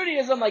convert to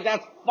Judaism,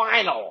 that's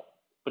final.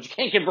 But you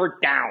can't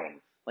convert down.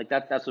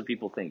 That's what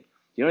people think. Do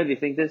you know why they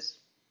think this?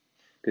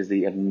 Because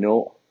they have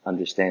no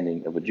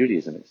understanding of what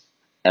Judaism is.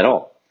 At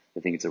all.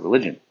 They think it's a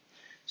religion.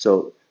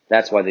 So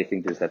that's why they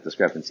think there's that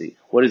discrepancy.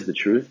 What is the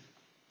truth?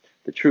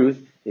 The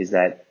truth is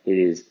that it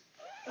is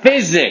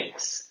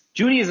physics.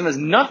 Judaism has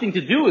nothing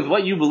to do with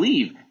what you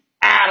believe.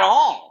 At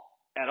all.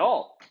 At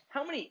all.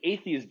 How many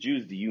atheist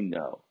Jews do you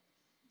know?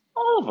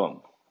 All of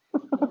them.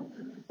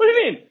 What do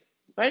you mean?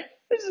 Right?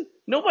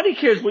 Nobody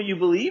cares what you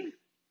believe.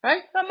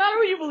 Right? No matter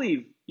what you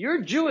believe.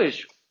 You're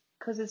Jewish.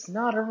 Because it's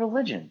not a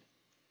religion.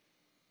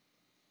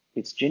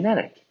 It's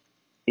genetic.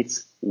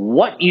 It's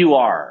what you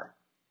are.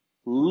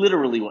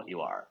 Literally what you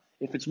are.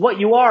 If it's what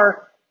you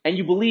are, and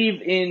you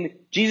believe in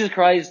Jesus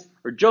Christ,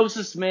 or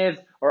Joseph Smith,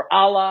 or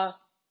Allah,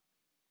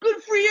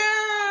 good for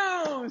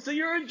you! So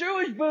you're a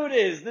Jewish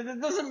Buddhist.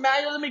 It doesn't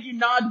matter. It doesn't make you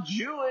not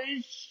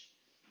Jewish.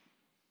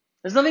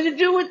 There's nothing to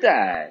do with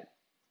that.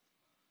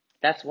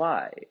 That's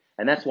why.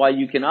 And that's why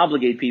you can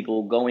obligate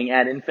people going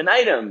ad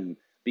infinitum.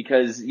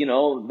 Because,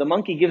 the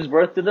monkey gives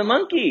birth to the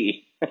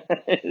monkey.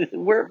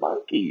 We're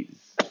monkeys.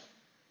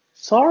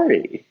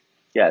 Sorry.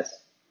 Yes.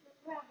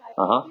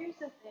 Rabbi, here's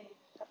the thing.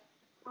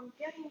 I'm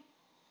getting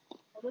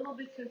a little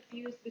bit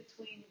confused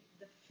between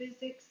the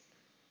physics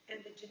and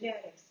the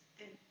genetics.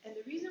 And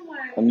the reason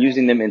why I'm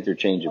using them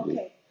interchangeably.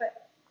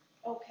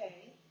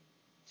 Okay,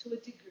 to a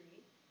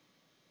degree.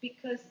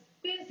 Because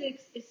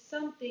physics is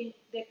something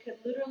that could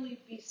literally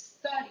be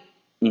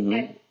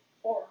studied,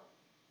 or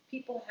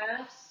people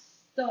have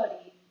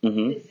studied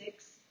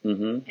physics,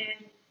 and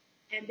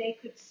they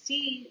could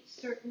see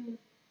certain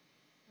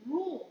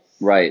rules.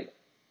 Right.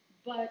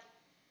 But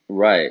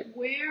right.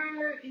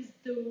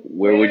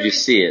 Where would you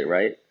see it,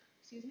 right?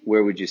 Excuse me?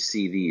 Where would you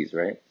see these,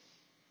 right?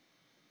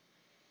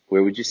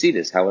 Where would you see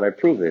this? How would I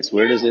prove this?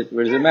 Where does it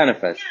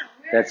manifest?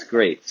 That's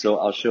great. So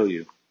I'll show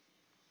you.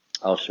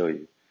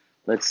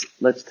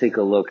 Let's take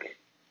a look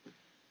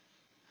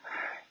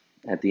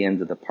at the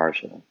end of the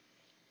Parsha.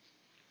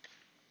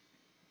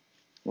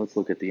 Let's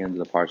look at the end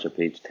of the Parsha,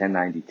 page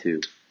 1092.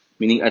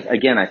 Meaning,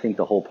 again, I think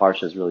the whole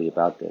Parsha is really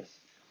about this.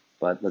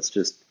 But let's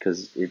just,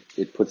 because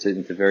it puts it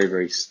into very,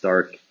 very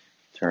stark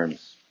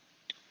terms.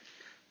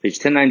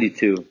 Page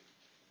 1092.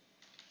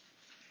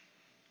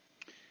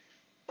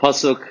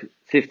 Pasuk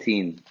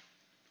 15.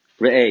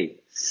 Re'eh,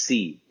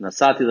 see,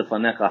 nasati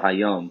lefanecha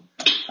hayom.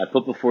 I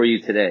put before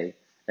you today,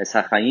 es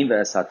hachayim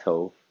ve'es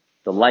hatov,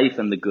 the life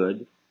and the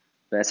good,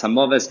 ve'es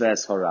hamoves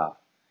ve'es hara,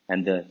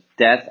 and the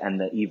death and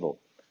the evil.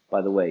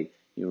 By the way,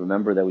 you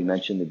remember that we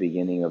mentioned in the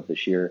beginning of the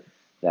shir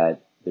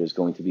that there's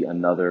going to be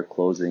another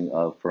closing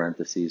of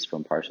parentheses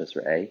from Parshas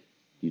Re'eh.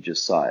 You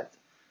just saw it.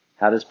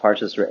 How does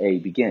Parshas Re'eh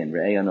begin?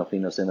 Re'eh anochi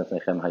nosei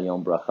lefnechem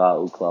hayom bracha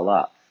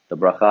u'klala. The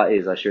bracha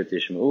is asher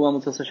tishmeu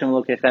amitzvos Hashem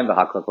Elokechem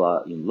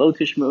v'haklala im lo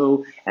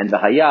tishmeu, and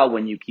v'haya,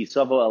 when you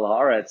kisavo el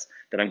haaretz,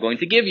 that I'm going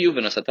to give you,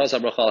 v'nasatos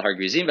habracha al har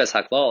grizim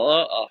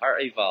v'eshaklala al har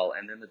eval.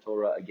 And then the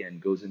Torah again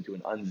goes into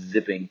an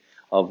unzipping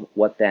of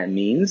what that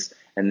means,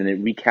 and then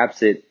it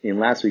recaps it in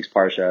last week's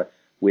Parsha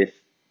with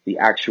the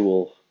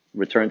actual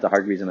return to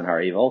har grizim and har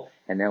eval,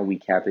 and now we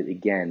cap it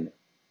again,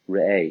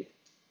 Re'eh.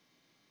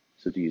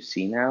 So do you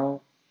see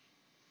now?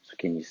 So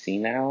can you see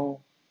now?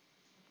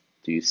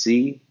 Do you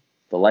see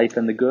the life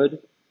and the good?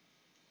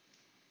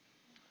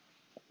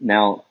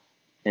 Now,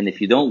 and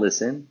if you don't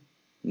listen,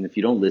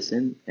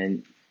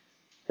 and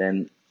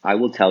then I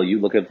will tell you,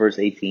 look at verse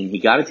 18,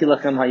 Higadati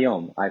lachem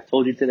hayom, I've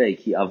told you today,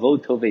 ki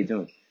avod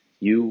tovedun,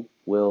 you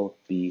will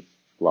be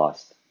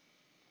lost.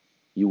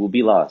 You will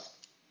be lost.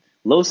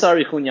 Lo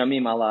sarichun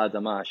yamim ala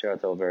adama asher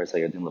ata overes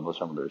hayadin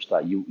levosham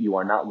l'rishta. You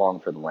are not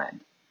long for the land.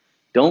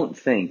 Don't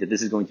think that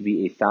this is going to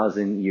be a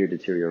 1,000-year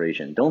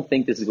deterioration. Don't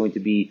think this is going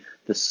to be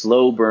the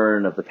slow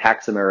burn of the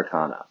Pax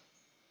Americana.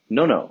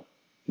 No.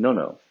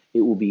 It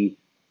will be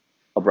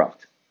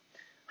abrupt.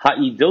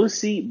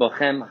 Ha'idosi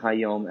bochem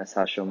hayom es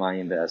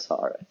hashomayim ve'es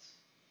ha'aretz.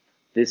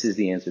 This is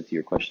the answer to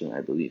your question, I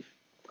believe.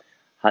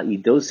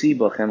 Ha'idosi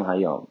bochem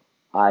hayom.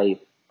 I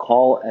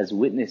call as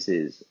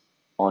witnesses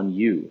on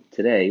you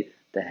today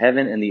the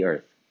heaven and the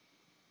earth.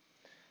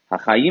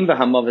 Hachayim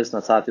v'hamavis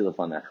nasati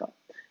lefanecha.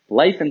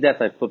 Life and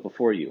death I've put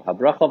before you.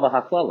 Habracha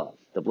v'haklala,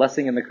 the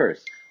blessing and the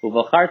curse.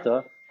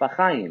 Uvacharta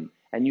v'chayim,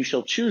 and you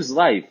shall choose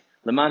life,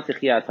 leman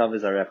techia ata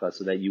v'zarecha,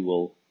 so that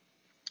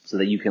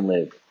you can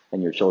live,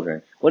 and your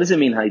children. What does it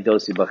mean?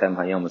 Ha'idosi b'chem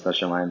hayom es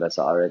hashamayim ve'es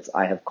ha'aretz.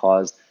 I have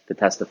caused to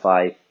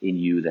testify in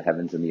you the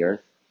heavens and the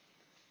earth.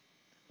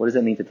 What does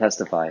that mean to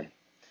testify? It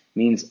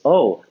means,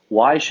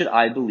 why should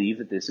I believe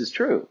that this is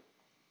true?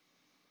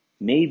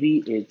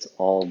 Maybe it's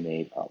all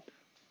made up.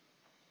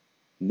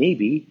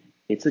 Maybe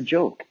it's a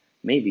joke.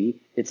 Maybe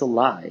it's a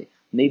lie.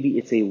 Maybe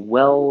it's a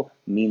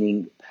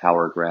well-meaning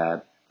power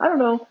grab. I don't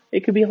know.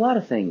 It could be a lot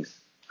of things.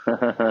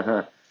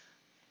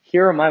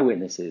 Here are my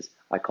witnesses.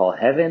 I call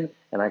heaven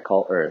and I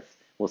call earth.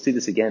 We'll see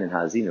this again in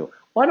Hazinu.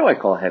 Why do I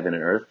call heaven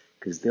and earth?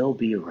 Because they'll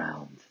be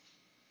around.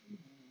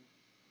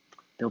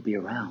 They'll be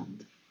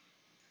around.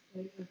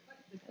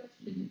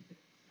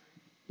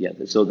 Yeah.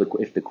 So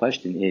if the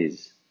question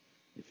is,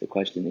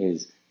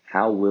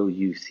 how will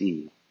you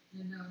see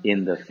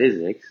in the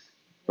physics?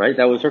 Right?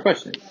 That was her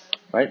question.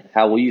 Right?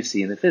 How will you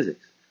see in the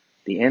physics?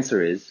 The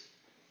answer is,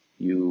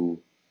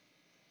 you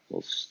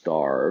will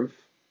starve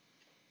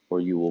or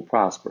you will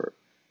prosper.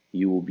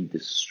 You will be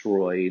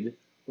destroyed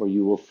or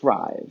you will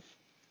thrive.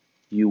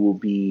 You will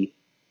be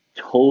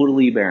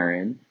totally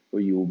barren or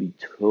you will be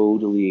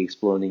totally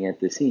exploding at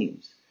the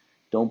seams.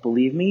 Don't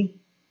believe me?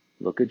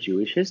 Look at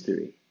Jewish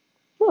history.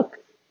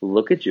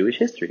 Look at Jewish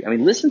history. I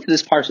mean, listen to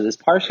this Parsha.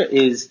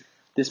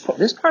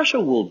 This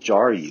Parsha will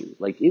jar you.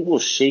 Like, it will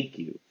shake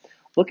you.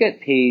 Look at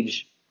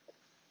page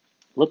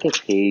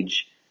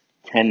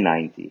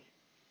 1090.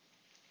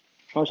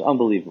 How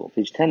unbelievable.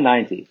 Page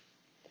 1090.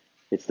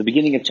 It's the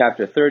beginning of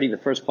chapter 30, the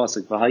first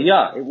pasuk.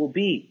 V'haya, it will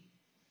be.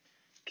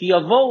 Ki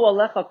yavo'u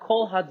alecha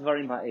kol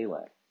hadvarim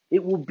ha'eleh.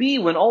 It will be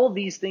when all of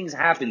these things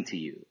happen to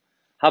you.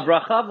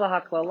 Habracha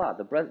v'haklala,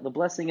 the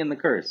blessing and the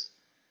curse.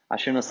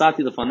 Asher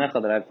nasati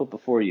lefanecha, that I put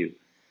before you.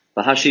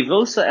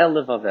 V'hashivosa el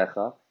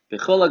levavecha,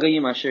 v'chol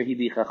hagayim asher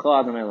hidichacha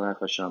Adonai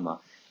lecha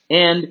shama.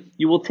 And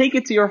you will take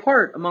it to your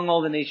heart among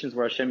all the nations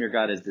where Hashem your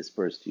God has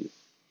dispersed you.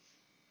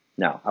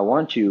 Now, I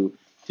want you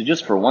to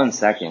just for 1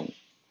 second,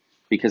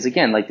 because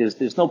again, like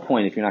there's no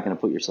point if you're not going to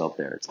put yourself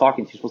there. It's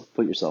talking to you, you're supposed to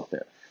put yourself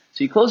there.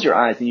 So you close your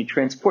eyes and you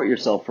transport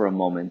yourself for a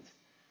moment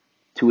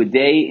to a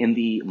day in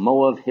the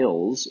Moab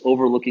hills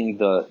overlooking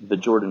the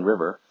Jordan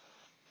River.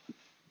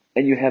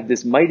 And you have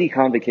this mighty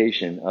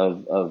convocation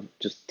of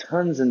just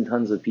tons and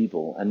tons of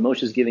people. And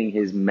Moshe's giving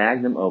his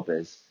magnum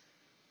opus.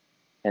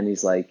 And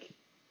he's like,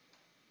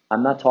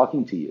 I'm not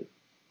talking to you.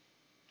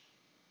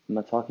 I'm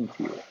not talking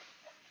to you.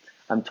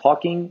 I'm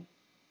talking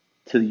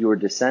to your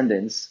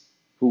descendants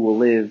who will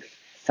live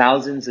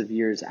thousands of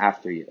years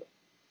after you.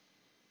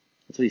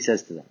 That's what he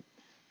says to them.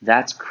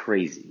 That's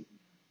crazy.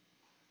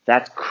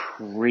 That's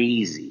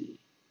crazy.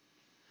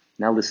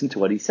 Now listen to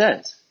what he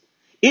says.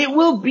 It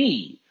will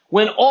be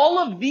when all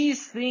of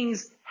these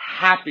things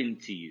happen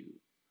to you,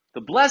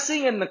 the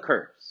blessing and the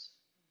curse,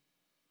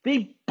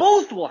 they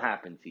both will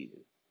happen to you.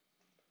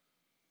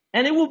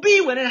 And it will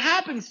be when it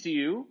happens to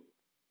you,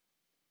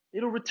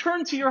 it'll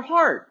return to your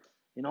heart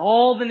in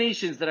all the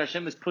nations that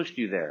Hashem has pushed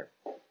you there.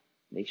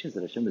 Nations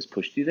that Hashem has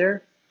pushed you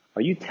there?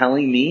 Are you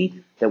telling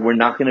me that we're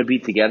not going to be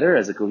together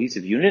as a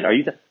cohesive unit?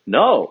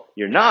 No,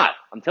 you're not.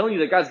 I'm telling you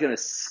that God's going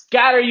to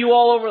scatter you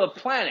all over the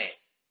planet.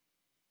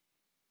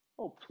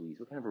 Oh, please,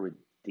 what kind of a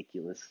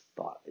ridiculous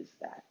thought is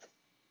that?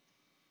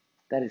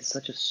 That is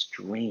such a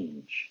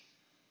strange.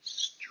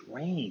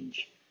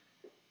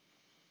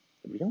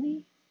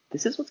 Really?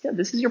 This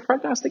is your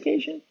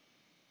prognostication?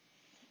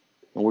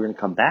 And we're going to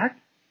come back?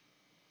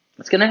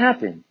 What's going to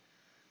happen?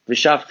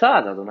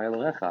 V'shavtad Adonai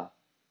Elohecha.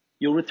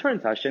 You'll return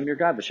to Hashem your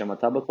God,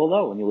 v'shamata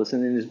b'kolo, and you'll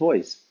listen in His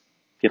voice.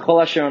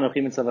 K'chol asher anochi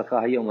mitzavacha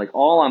hayom, like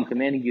all I'm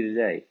commanding you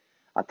today.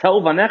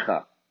 Atau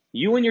vanecha,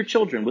 you and your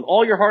children, with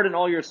all your heart and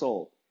all your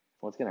soul.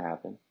 What's going to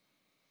happen?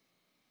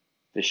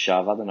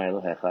 V'shav Adonai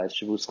Elohecha es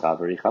shavuscha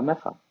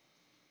v'richamecha.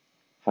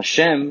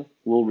 Hashem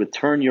will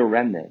return your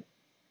remnant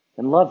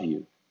and love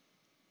you.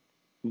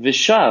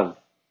 V'shav,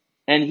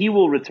 and He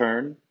will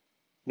return.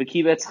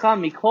 V'kivetzcha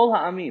mikol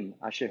ha'amim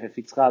asher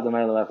hefitzcha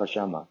Adonai Elohecha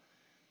shama.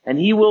 And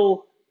He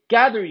will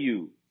gather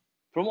you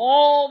from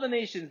all the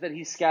nations that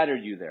he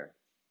scattered you there.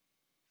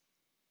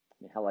 I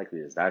mean, how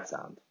likely does that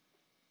sound?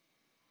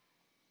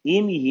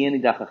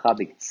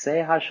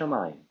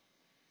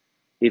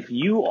 If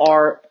you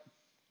are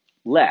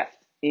left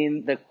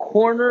in the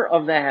corner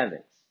of the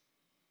heavens,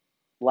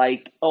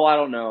 like, I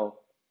don't know,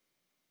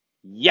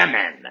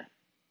 Yemen.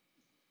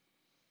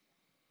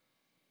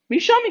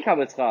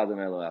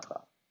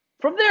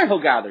 From there he'll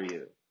gather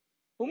you.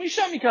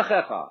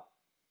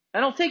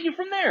 And I'll take you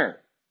from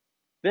there.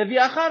 And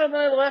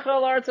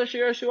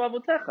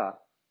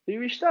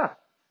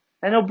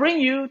he'll bring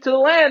you to the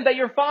land that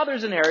your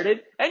fathers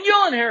inherited, and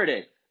you'll inherit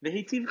it.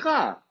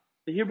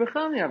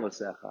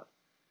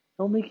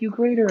 He'll make you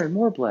greater and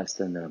more blessed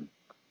than them.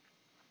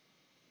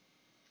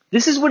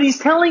 This is what he's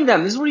telling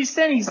them. This is what he's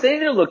saying. He's standing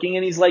there looking,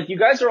 and he's like, you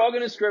guys are all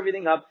going to screw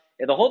everything up,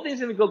 and the whole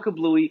thing's going to go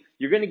kablooey.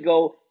 You're going to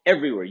go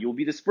everywhere. You'll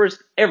be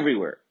dispersed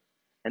everywhere.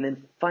 And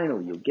then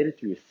finally, you'll get it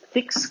through your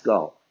thick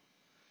skull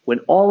when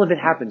all of it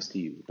happens to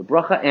you, the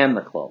bracha and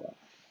the klala,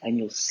 and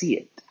you'll see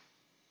it.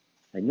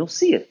 And you'll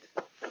see it.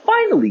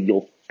 Finally,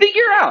 you'll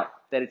figure out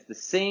that it's the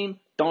same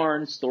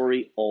darn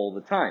story all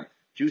the time.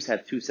 Jews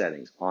have two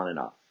settings, on and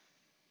off.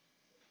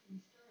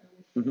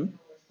 Mm-hmm.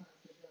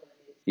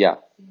 Yeah.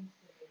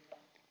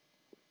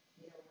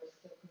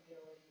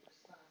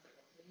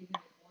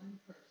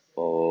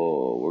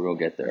 Oh, we're going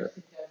to get there.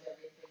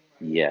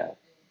 Yeah.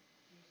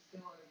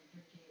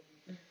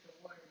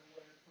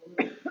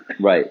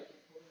 Right.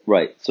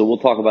 So we'll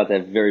talk about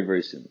that very,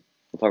 very soon.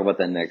 We'll talk about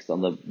that next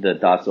on the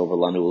dots over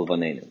Lanu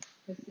Ulvanenu.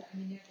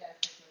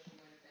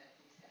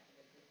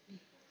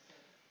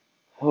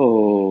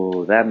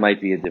 Oh, that might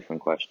be a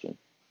different question.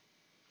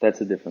 That's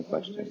a different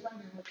question.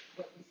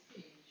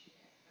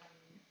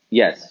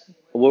 Yes.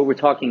 What we're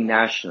talking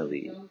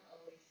nationally.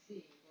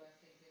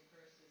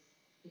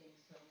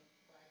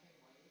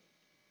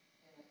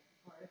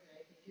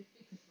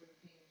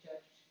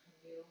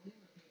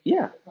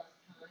 Yeah.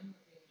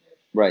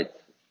 Right.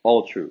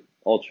 All true.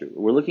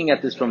 We're looking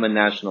at this from a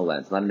national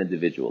lens, not an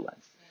individual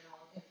lens.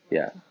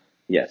 Yeah.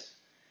 Yes.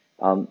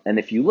 And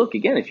if you look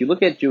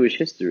at Jewish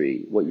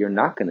history, what you're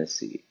not going to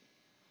see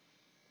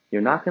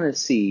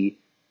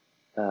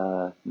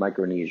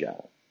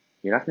Micronesia.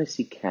 You're not going to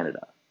see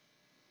Canada.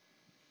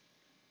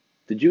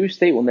 The Jewish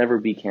state will never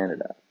be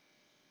Canada.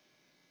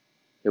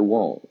 It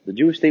won't. The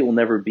Jewish state will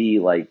never be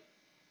like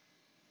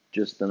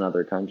just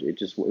another country. It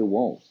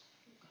won't.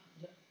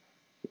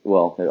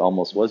 Well, it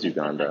almost was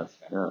Uganda.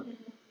 Yeah.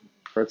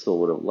 Herzl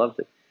would have loved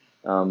it.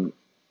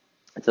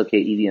 It's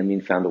okay. Idi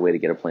Amin found a way to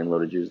get a plane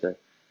load of Jews there.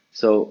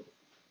 So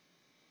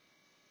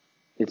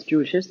it's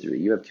Jewish history.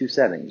 You have two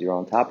settings. You're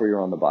on top or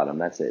you're on the bottom.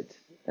 That's it.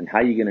 And how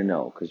are you going to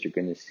know? Because you're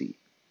going to see.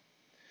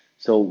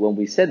 So when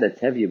we said that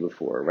Tevye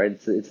before, right,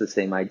 it's the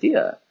same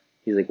idea.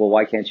 He's like, well,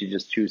 why can't you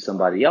just choose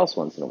somebody else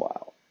once in a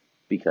while?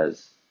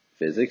 Because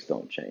physics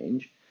don't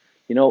change.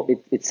 You know,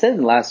 it said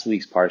in last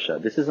week's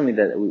Parsha, this is something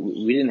that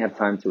we didn't have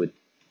time to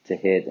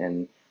hit,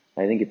 and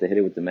I didn't get to hit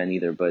it with the men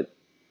either, but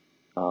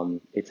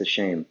it's a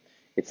shame.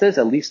 It says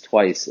at least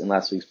twice in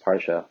last week's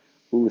Parsha,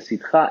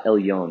 U'lesitcha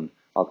elyon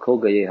al kol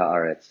gayei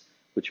haaretz,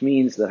 which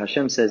means that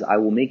Hashem says, I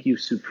will make you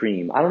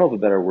supreme. I don't know of a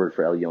better word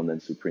for elyon than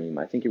supreme.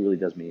 I think it really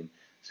does mean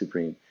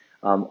supreme.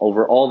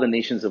 Over all the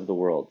nations of the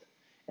world.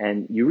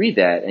 And you read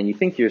that and you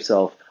think to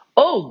yourself,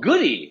 oh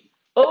goody,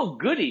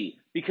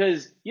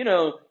 because,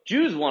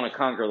 Jews want to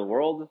conquer the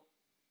world.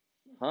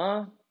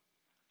 Huh?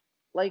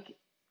 Like,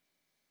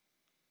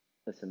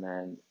 listen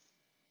man,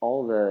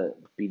 all the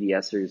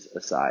BDSers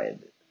aside,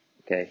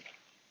 okay?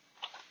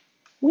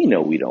 We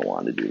know we don't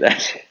want to do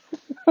that.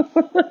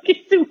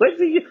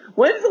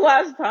 When's the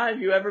last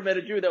time you ever met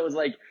a Jew that was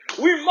like,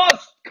 we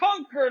must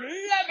conquer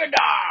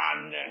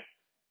Lebanon?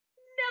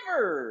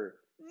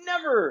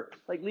 Never.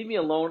 Like, leave me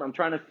alone. I'm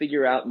trying to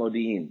figure out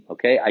Modi'in,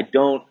 okay? I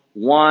don't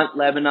want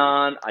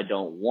Lebanon. I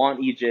don't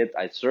want Egypt.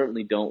 I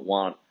certainly don't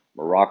want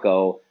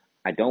Morocco.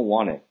 I don't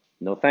want it.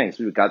 No thanks.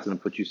 God's going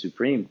to put you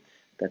supreme.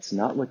 That's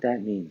not what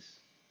that means.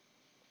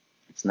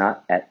 It's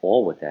not at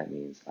all what that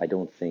means, I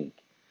don't think.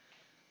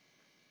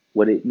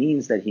 What it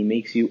means that he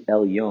makes you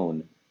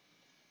Elyon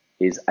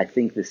is, I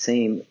think, the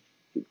same,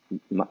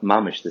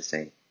 mamish the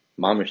same.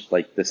 Mamish,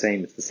 like the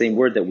same. It's the same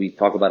word that we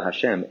talk about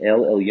Hashem,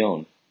 El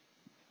Elyon.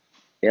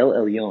 El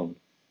Elyon.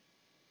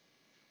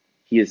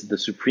 He is the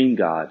supreme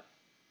God.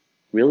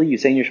 Really? You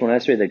say in your Shemona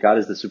Esrei that God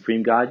is the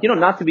supreme God?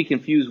 Not to be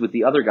confused with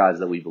the other gods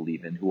that we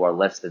believe in who are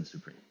less than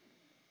supreme.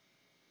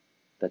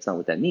 That's not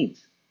what that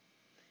means.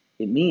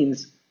 It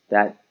means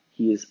that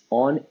he is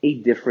on a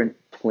different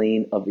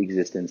plane of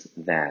existence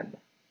than.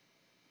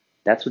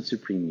 That's what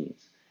supreme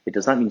means. It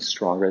does not mean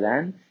stronger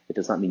than. It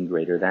does not mean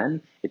greater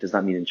than. It does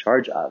not mean in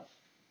charge of.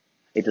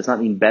 It does not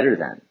mean better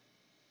than.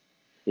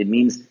 It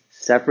means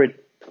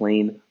separate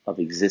plane of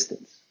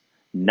existence.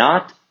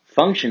 Not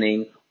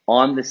functioning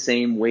on the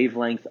same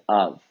wavelength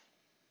of.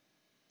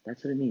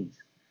 That's what it means.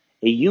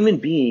 A human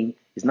being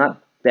is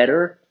not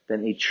better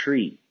than a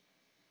tree.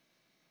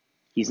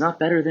 He's not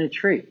better than a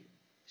tree.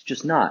 It's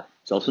just not.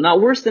 It's also not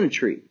worse than a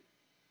tree.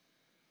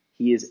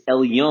 He is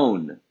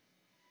Elyon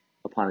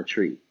upon a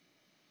tree.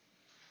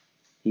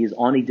 He is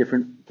on a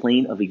different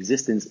plane of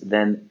existence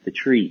than the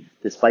tree,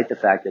 despite the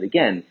fact that,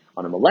 again,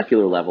 on a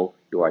molecular level,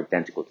 you are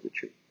identical to the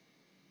tree.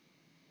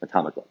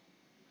 Atomic level.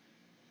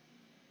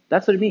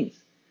 That's what it means.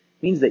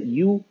 It means that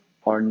you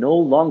are no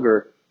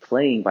longer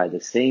playing by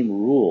the same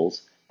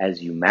rules as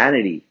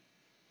humanity.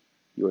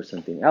 You are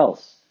something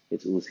else.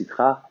 It's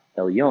ulusitcha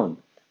elyon,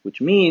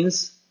 which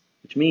means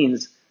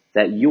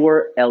that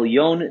your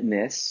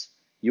elyonness,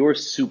 your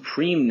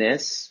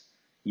supremeness,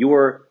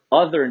 your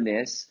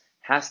otherness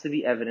has to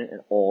be evident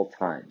at all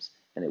times.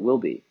 And it will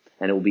be.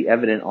 And it will be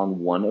evident on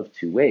one of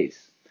two ways.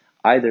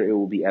 Either it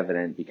will be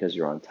evident because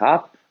you're on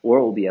top, or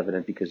it will be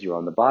evident because you're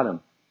on the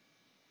bottom.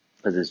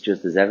 Because it's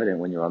just as evident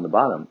when you're on the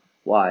bottom.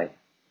 Why?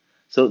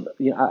 So,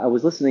 I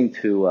was listening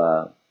to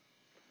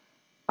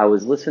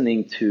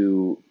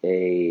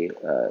a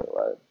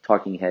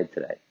talking head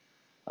today,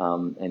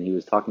 and he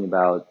was talking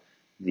about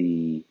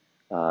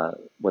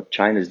what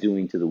China's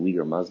doing to the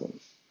Uyghur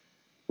Muslims,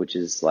 which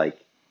is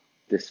like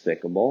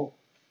despicable.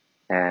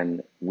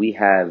 And we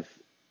have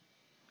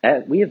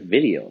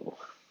video,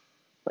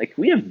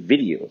 we have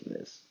video of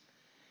this.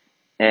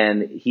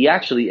 And he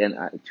actually,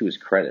 and to his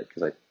credit,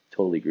 because I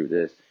totally agree with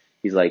this,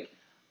 he's like,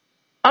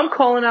 I'm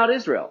calling out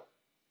Israel.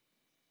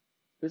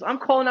 Because I'm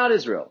calling out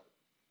Israel.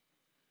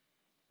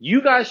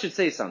 You guys should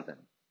say something.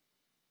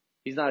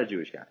 He's not a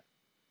Jewish guy.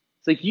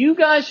 It's like, you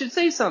guys should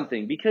say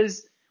something,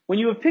 because when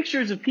you have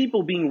pictures of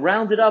people being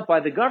rounded up by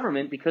the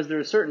government because they're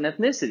a certain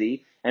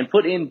ethnicity and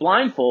put in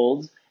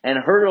blindfolds and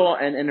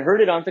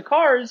herded onto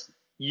cars,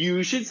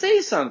 you should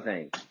say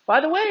something.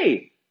 By the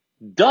way,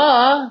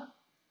 duh,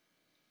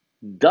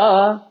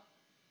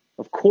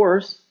 of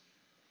course.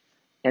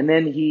 And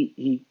then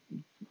he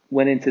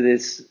went into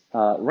this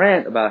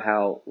rant about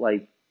how,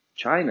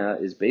 China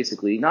is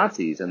basically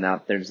Nazis, and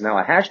now there's now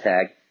a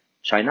hashtag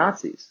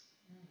Chinazis,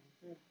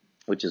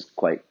 which is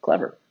quite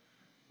clever.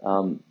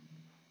 And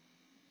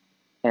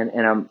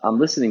I'm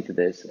listening to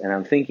this, and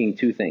I'm thinking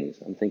two things.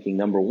 I'm thinking,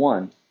 number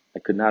one, I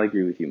could not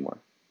agree with you more.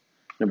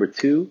 Number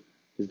two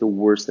is the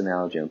worst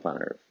analogy on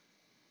planet Earth.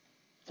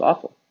 It's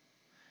awful.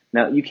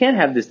 Now, you can't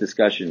have this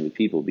discussion with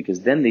people because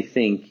then they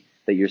think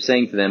that you're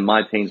saying to them,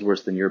 my pain's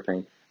worse than your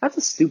pain. That's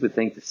a stupid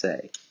thing to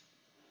say.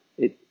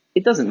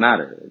 It doesn't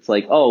matter. It's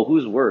like, oh,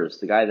 who's worse?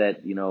 The guy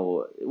that,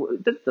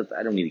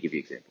 I don't need to give you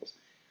examples.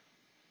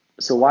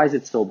 So why is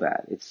it so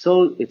bad? It's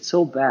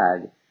so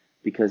bad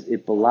because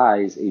it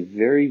belies a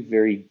very,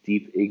 very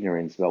deep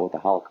ignorance about what the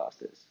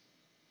Holocaust is.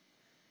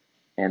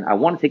 And I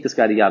want to take this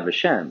guy to Yad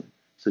Vashem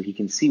so he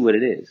can see what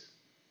it is.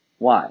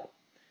 Why?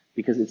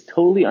 Because it's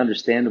totally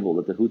understandable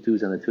that the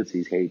Hutus and the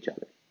Tutsis hate each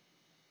other.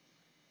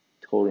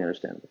 Totally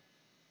understandable.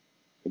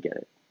 I get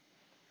it.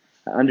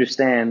 I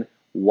understand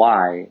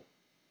why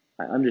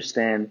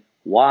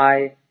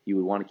you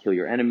would want to kill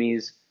your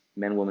enemies,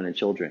 men, women, and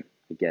children.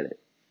 I get it.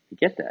 I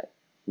get that.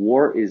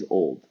 War is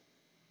old.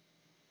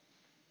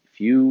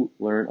 If you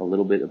learn a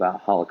little bit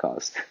about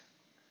Holocaust,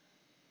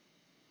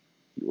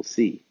 you will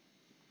see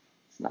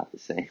it's not the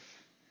same.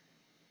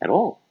 At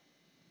all.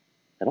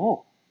 At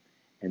all.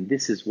 And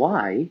this is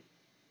why,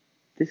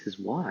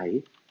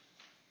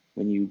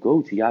 when you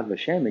go to Yad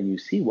Vashem and you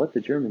see what the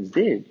Germans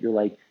did, you're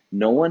like,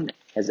 no one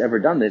has ever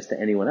done this to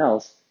anyone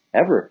else,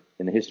 ever,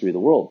 in the history of the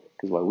world.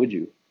 Because why would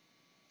you?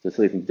 It's a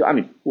silly thing to do. I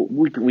mean,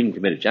 we can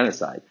commit a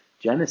genocide.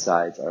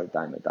 Genocides are a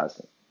dime a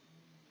dozen.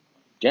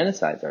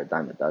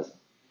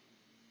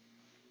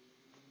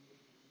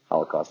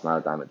 Holocaust, not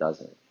a dime a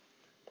dozen.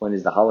 Point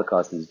is, the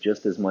Holocaust is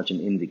just as much an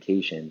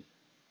indication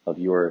of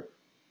your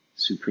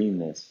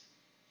supremeness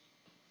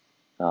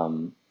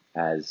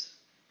as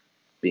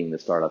being the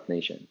startup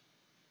nation.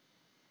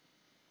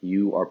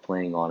 You are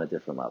playing on a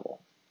different level.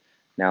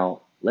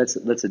 Now, let's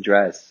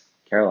address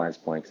Caroline's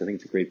point, because I think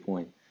it's a great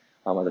point.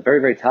 At the very,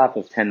 very top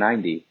of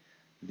 1090,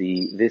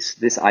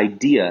 this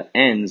idea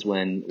ends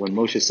when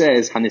Moshe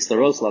says,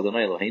 "Hanistaros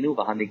l'Adonai Eloheinu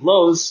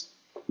v'haniglos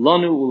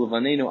lanu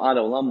ulevanenu ad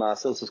olam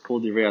la'asos kol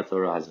divrei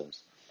Torah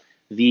hazos."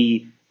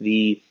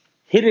 The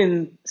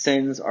hidden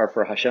sins are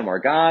for Hashem our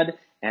God,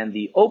 and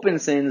the open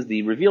sins,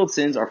 the revealed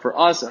sins, are for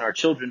us and our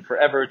children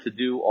forever to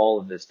do all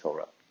of this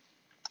Torah.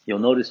 You'll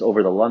notice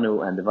over the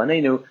lanu and the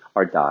vanenu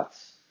are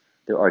dots.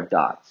 There are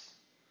dots.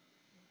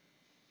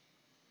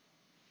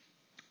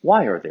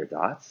 Why are there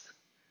dots?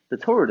 The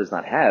Torah does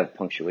not have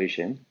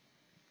punctuation.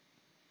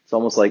 It's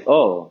almost like,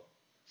 oh,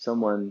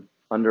 someone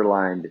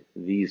underlined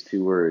these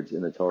two words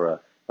in the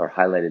Torah, or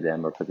highlighted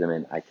them, or put them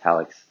in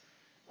italics.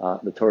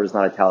 The Torah does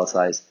not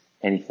italicize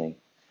anything.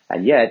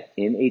 And yet,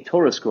 in a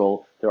Torah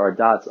scroll, there are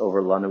dots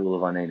over lanu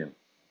ulevanenu.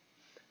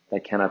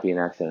 That cannot be an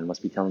accident. It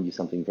must be telling you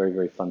something very,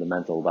 very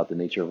fundamental about the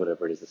nature of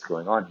whatever it is that's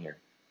going on here.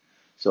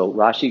 So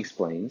Rashi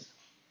explains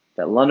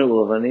that lanu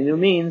ulevanenu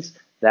means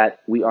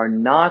that we are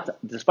not,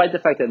 despite the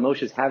fact that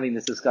Moshe is having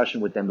this discussion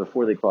with them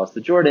before they cross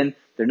the Jordan,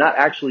 they're not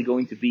actually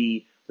going to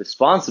be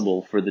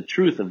responsible for the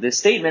truth of this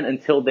statement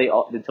until they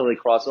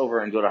cross over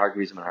and go to Har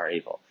Gerizim and Har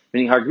Eivel.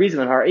 Meaning Har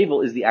Gerizim and Har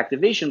Eivel is the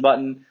activation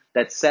button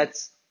that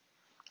sets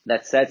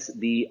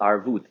the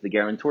arvut, the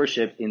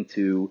guarantorship,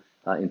 into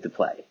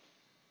play.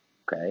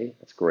 Okay,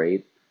 that's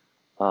great.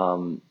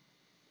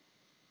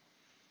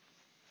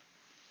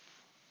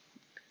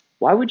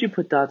 Why would you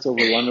put dots over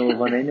Lanu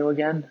Levanenu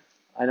again?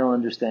 I don't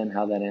understand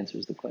how that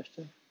answers the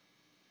question.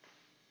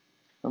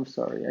 I'm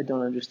sorry, I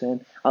don't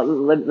understand.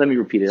 Let me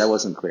repeat it. I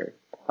wasn't clear.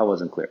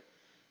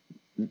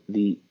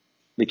 The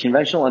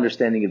conventional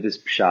understanding of this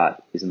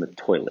pshat is in the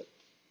toilet.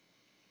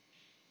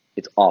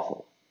 It's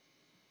awful.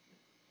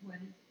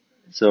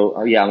 So,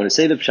 I'm going to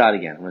say the pshat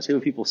again. I'm going to say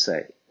what people say.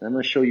 And I'm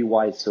going to show you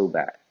why it's so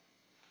bad.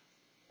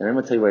 And I'm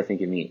going to tell you what I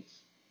think it means.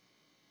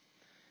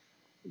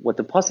 What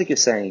the pasuk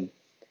is saying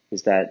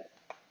is that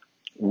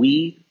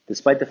we,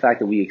 despite the fact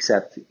that we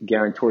accept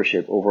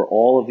guarantorship over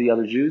all of the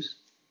other Jews,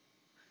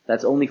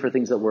 that's only for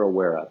things that we're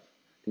aware of.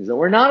 Things that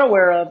we're not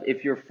aware of,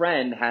 if your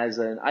friend has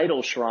an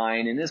idol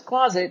shrine in his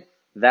closet,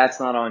 that's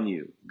not on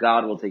you.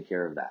 God will take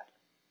care of that.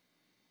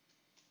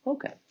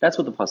 Okay, that's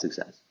what the pasuk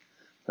says.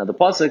 Now the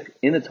pasuk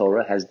in the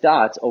Torah has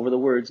dots over the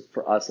words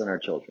for us and our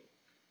children.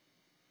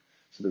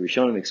 So the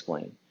Rishonim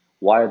explain,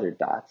 why are there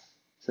dots,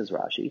 says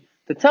Rashi,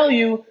 to tell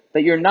you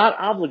that you're not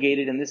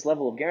obligated in this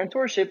level of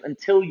guarantorship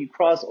until you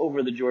cross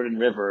over the Jordan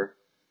River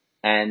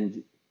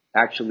and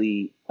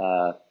actually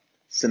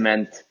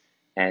cement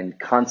and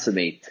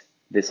consummate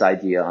this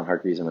idea on Har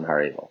Gerizim and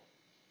Har Eival.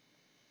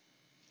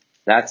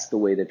 That's the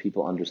way that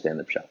people understand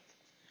the pshat.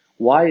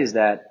 Why is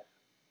that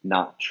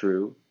not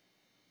true?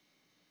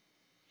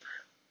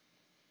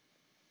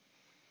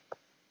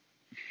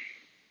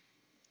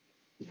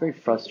 It's very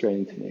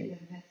frustrating to me.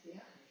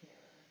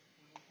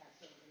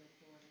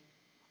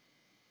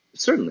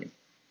 Certainly.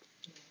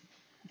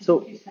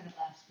 So, you said it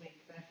last week,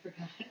 but I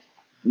forgot.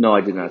 No, I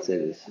did not say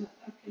this.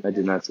 I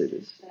did not say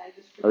this.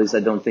 At least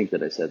I don't think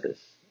that I said this.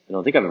 I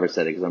don't think I've ever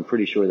said it because I'm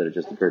pretty sure that it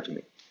just occurred to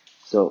me.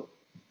 So,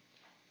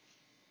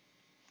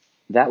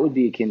 that would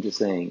be akin to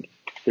saying,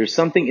 there's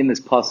something in this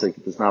pasuk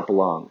that does not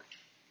belong.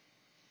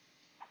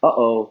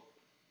 Uh-oh.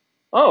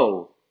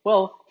 Oh,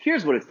 well,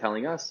 here's what it's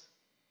telling us.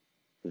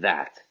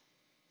 That.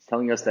 It's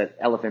telling us that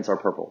elephants are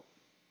purple.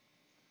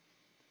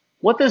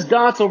 What does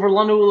dots over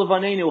Lanu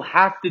Levanenu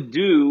have to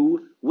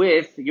do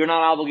with you're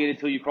not obligated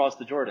till you cross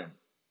the Jordan?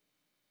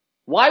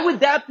 Why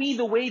would that be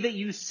the way that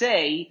you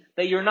say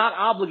that you're not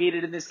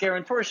obligated in this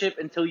guarantorship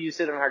until you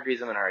sit on Har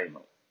Gerizim and Har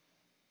Eival?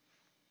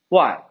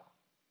 Why?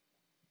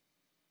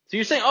 So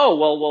you're saying, oh,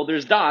 well,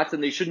 there's dots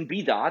and they shouldn't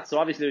be dots, so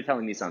obviously they're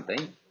telling me something.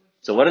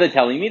 So what are they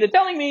telling me? They're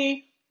telling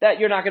me that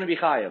you're not going to be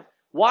chayav.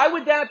 Why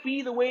would that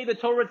be the way the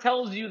Torah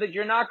tells you that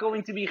you're not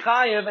going to be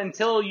chayav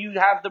until you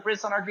have the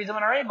bris on Har Gerizim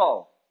and Har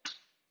Eival?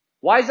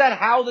 Why is that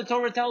how the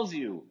Torah tells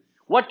you?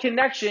 What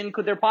connection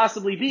could there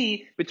possibly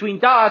be between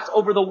dots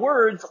over the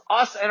words,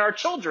 us and our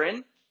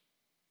children,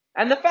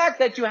 and the fact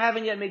that you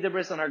haven't yet made the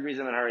bris on Har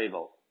Gerizim and Har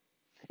Eival?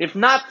 If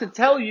not to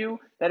tell you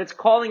that it's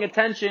calling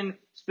attention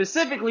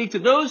specifically to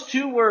those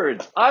two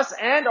words, us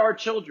and our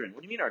children.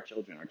 What do you mean our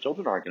children? Our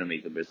children aren't going to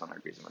make the bris on Har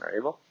Gerizim and Har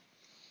Eival.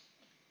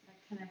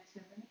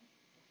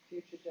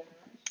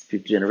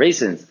 Future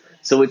generations.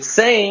 So it's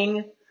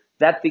saying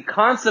that the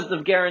concept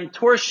of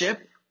guarantorship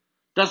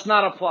does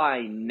not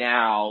apply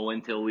now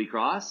until we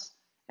cross,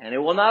 and it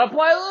will not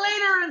apply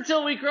later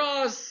until we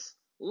cross.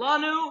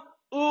 Lanu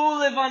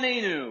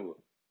ulevanenu.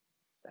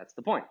 That's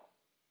the point.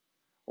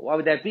 Well, why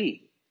would that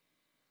be?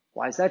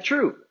 Why is that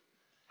true?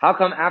 How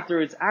come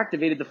after it's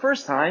activated the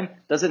first time,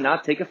 does it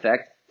not take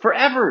effect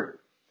forever?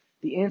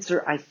 The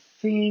answer, I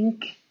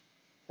think,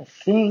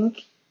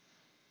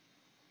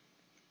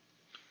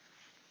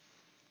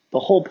 the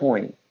whole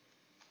point,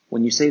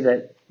 when you say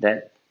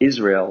that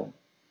Israel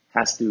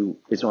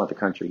not the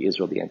country,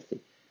 Israel the entity,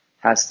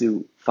 has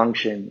to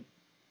function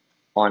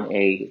on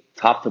a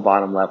top to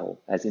bottom level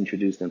as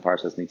introduced in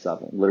Parsha's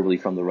Nitzavim, literally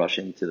from the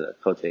Russian to the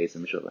Koteis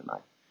and Mishul Nai.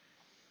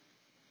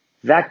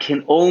 That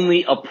can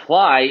only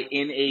apply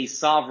in a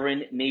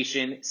sovereign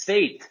nation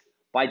state,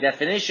 by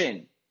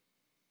definition.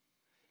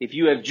 If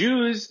you have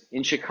Jews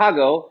in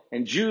Chicago,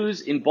 and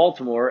Jews in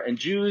Baltimore, and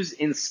Jews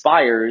in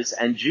Spires,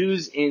 and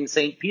Jews in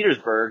St.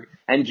 Petersburg,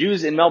 and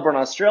Jews in Melbourne,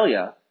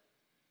 Australia,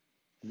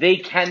 they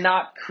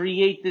cannot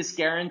create this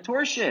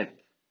guarantorship.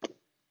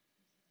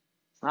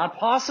 It's not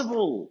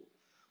possible.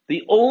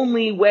 The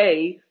only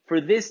way for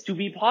this to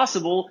be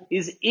possible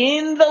is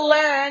in the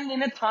land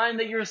in a time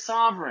that you're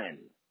sovereign,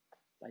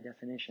 by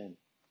definition.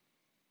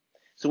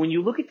 So when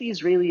you look at the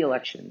Israeli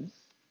elections,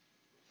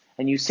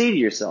 and you say to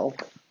yourself,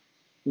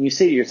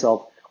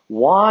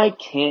 why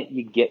can't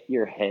you get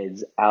your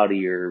heads out of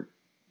your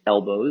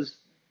elbows?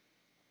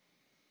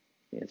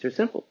 The answer is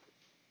simple.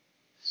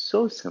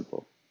 So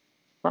simple.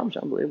 Mom's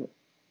unbelievable.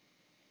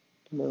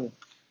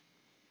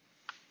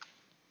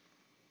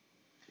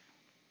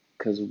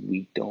 Because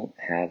we don't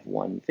have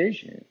one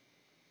vision.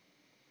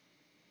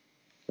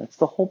 That's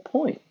the whole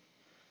point.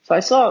 So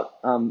I saw,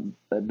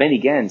 Benny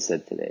Gantz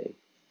said today,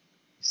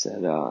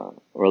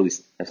 or at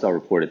least I saw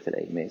reported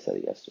today, he may have said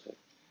it yesterday,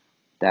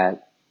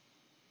 that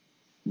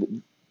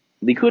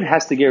Likud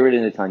has to get rid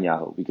of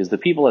Netanyahu because the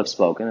people have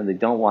spoken and they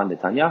don't want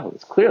Netanyahu.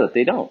 It's clear that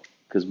they don't,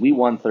 because we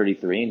won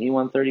 33 and he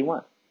won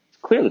 31. It's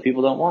clear that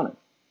people don't want him.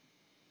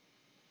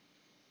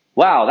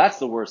 Wow, that's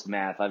the worst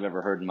math I've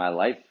ever heard in my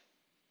life.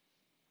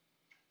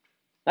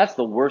 That's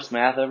the worst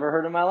math I've ever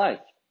heard in my life.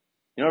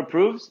 You know what it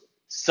proves?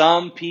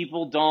 Some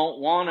people don't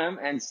want him,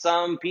 and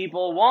some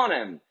people want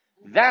him.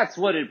 That's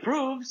what it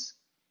proves.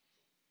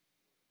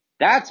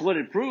 That's what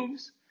it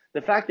proves.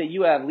 The fact that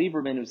you have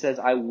Lieberman who says,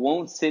 I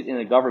won't sit in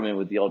a government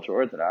with the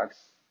ultra-Orthodox.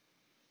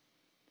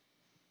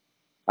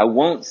 I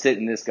won't sit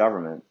in this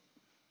government.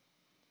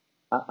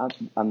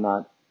 I'm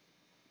not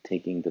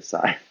taking the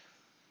side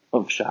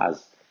of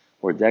Shas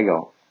or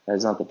Degel. That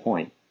is not the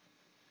point.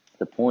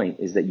 The point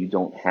is that you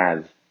don't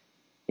have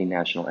a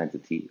national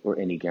entity or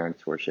any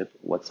guarantorship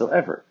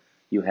whatsoever.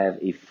 You have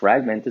a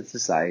fragmented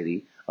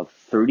society of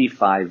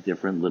 35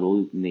 different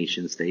little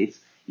nation states.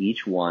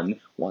 Each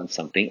one wants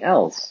something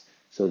else.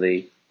 So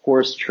they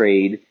horse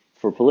trade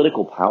for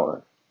political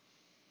power.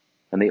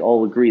 And they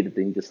all agree that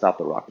they need to stop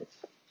the rockets.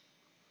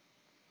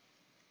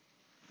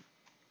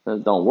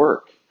 It don't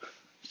work.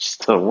 It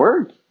just don't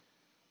work.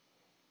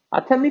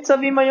 Atem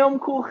Nitzavim ayom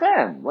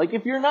kulchem. Like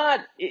if you're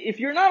not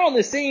on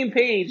the same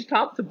page,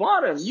 top to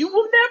bottom, you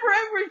will never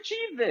ever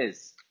achieve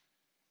this.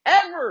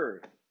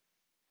 Ever.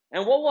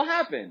 And what will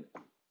happen?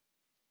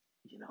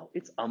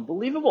 It's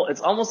unbelievable.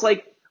 It's almost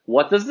like,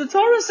 what does the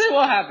Torah say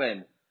will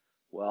happen?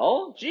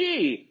 Well,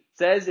 it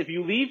says if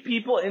you leave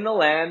people in the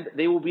land,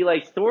 they will be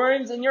like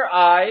thorns in your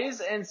eyes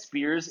and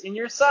spears in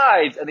your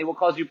sides, and they will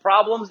cause you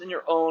problems in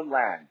your own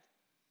land.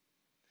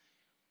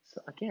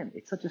 So again,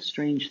 it's such a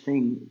strange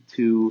thing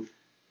to,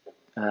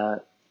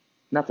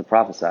 not to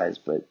prophesize,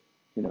 but,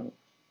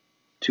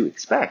 to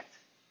expect.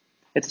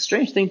 It's a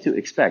strange thing to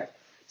expect.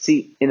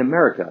 See, in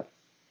America,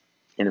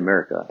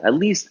 at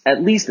least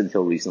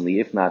until recently,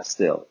 if not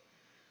still,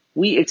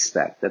 we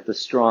expect that the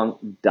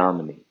strong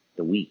dominate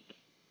the weak.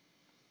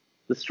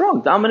 The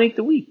strong dominate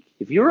the weak.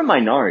 If you're a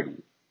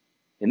minority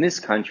in this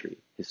country,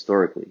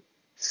 historically,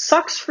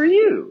 sucks for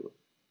you.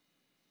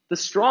 The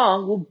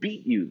strong will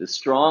beat you. The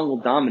strong will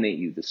dominate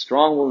you. The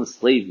strong will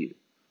enslave you.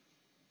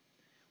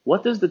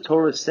 What does the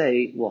Torah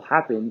say will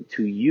happen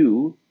to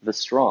you, the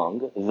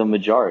strong, the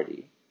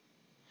majority,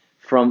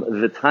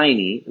 from the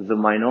tiny, the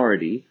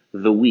minority,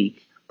 the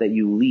weak, that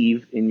you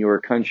leave in your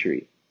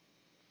country?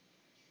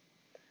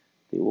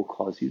 They will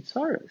cause you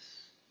tsaros.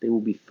 They will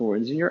be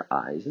thorns in your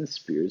eyes and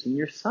spears in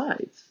your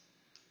sides.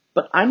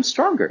 But I'm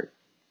stronger.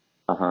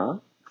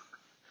 But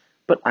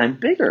I'm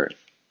bigger.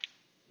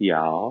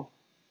 Yeah.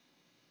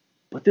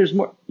 But there's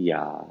more.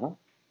 Yeah.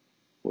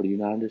 What are you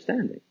not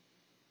understanding?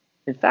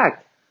 In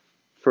fact,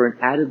 for an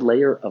added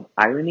layer of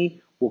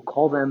irony, we'll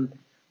call them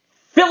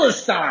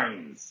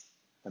Philistines.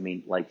 I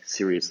mean,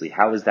 seriously,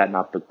 how is that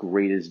not the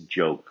greatest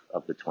joke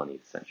of the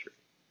 20th century?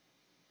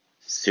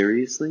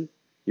 Seriously?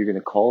 You're going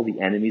to call the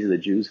enemies of the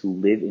Jews who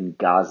live in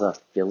Gaza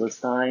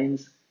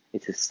Philistines?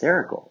 It's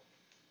hysterical.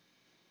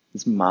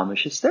 It's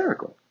mamish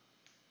hysterical.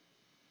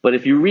 But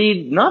if you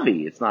read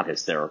Navi, it's not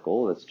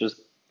hysterical. It's just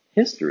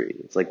history.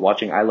 It's like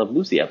watching I Love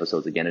Lucy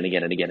episodes again and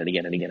again and again and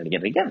again and again and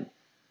again and again.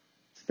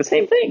 It's the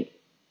same thing.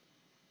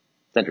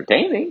 It's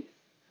entertaining,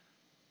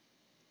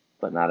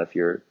 but not if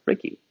you're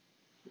Ricky.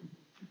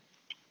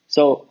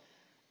 So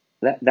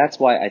that's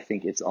why I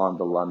think it's on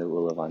the Lanu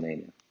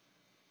Ulavanenu.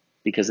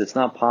 Because it's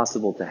not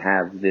possible to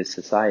have this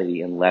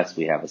society unless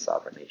we have a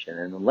sovereign nation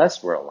and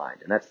unless we're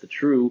aligned. And that's the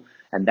true,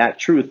 and that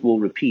truth will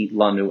repeat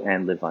Lanu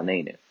and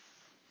Livanenu,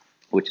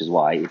 which is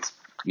why it's,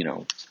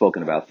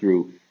 spoken about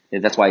through,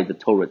 and that's why the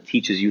Torah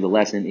teaches you the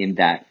lesson in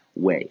that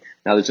way.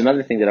 Now there's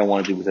another thing that I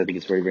want to do because I think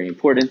it's very, very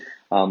important.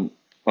 I'm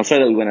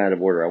sorry that we went out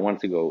of order. I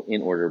wanted to go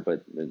in order,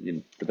 but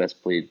the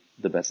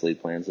best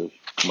laid plans of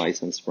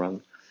mice and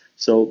sprung.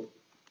 So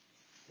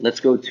let's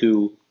go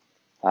to,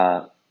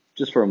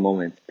 just for a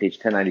moment, page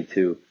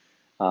 1092.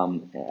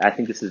 I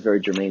think this is very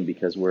germane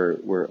because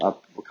we're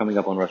coming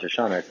up on Rosh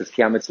Hashanah. It says,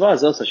 Ki ha-mitzvah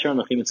zos asher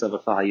anochi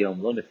mitzavach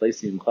hayom, lo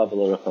niflesi mimcha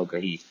v'lo rachok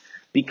hi.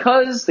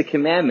 Because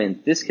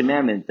this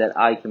commandment that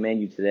I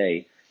command you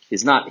today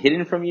is not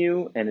hidden from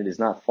you and it is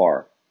not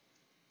far.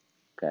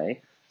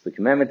 Okay? So the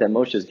commandment that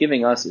Moshe is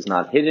giving us is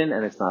not hidden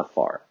and it's not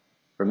far.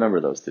 Remember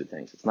those two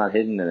things. It's not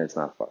hidden and it's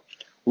not far.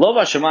 Lo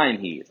v'shamayim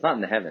hi. It's not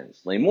in the heavens.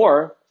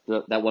 Lemor,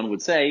 that one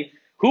would say,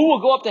 who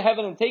will go up to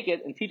heaven and take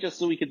it and teach us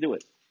so we could do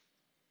it?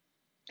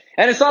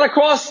 And it's not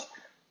across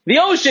the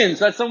ocean.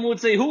 So that someone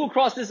would say, who will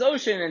cross this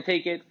ocean and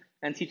take it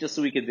and teach us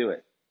so we could do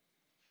it?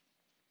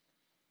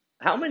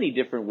 How many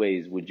different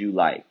ways would you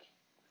like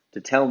to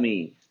tell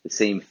me the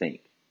same thing?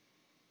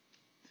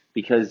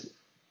 Because,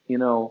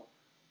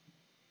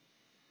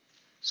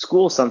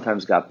 school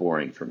sometimes got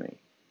boring for me.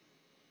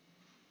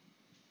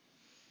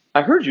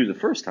 I heard you the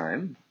first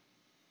time.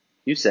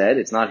 You said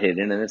it's not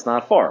hidden and it's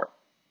not far.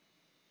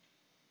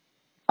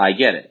 I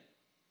get it.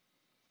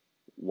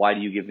 Why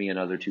do you give me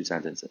another 2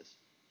 sentences?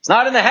 It's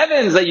not in the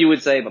heavens that you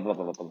would say, blah, blah,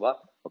 blah, blah, blah, blah.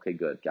 Okay,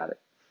 good, got it.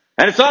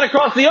 And it's not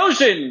across the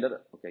ocean.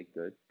 Okay,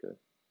 good.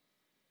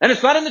 And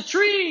it's not in the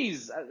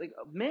trees.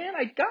 Man,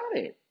 I got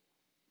it.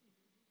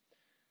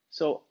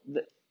 So,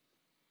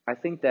 I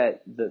think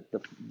that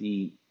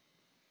the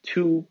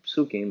 2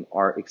 psukim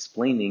are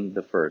explaining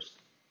the first.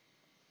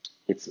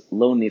 It's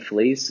lo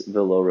nifles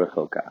velo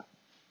rechoka.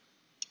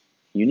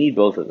 You need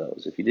both of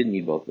those. If you didn't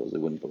need both of those, they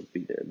wouldn't both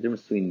be there. The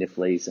difference between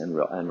nifles and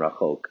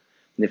rachok.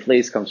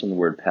 Nifles comes from the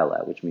word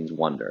pella, which means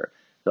wonder.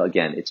 So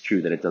again, it's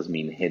true that it does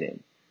mean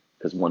hidden,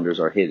 because wonders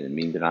are hidden,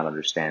 meaning they're not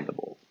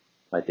understandable.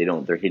 Right?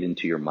 They're hidden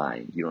to your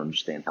mind. You don't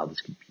understand how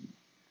this could be.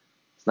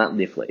 It's not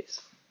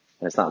nifles,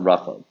 and it's not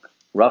rachok.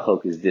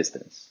 Rachok is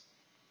distance.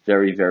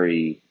 Very,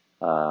 very,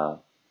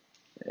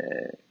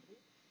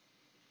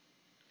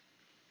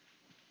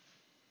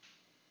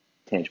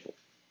 tangible.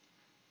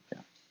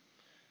 Yeah.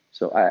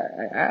 So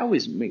I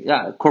always make,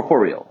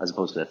 corporeal as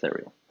opposed to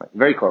ethereal.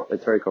 Right?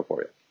 It's very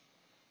corporeal.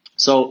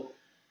 So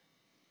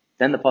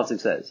then the pasuk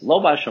says, "Lo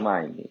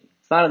b'shamayim."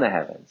 It's not in the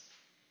heavens.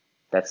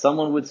 That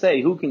someone would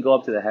say, "Who can go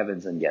up to the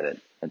heavens and get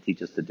it and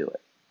teach us to do it?"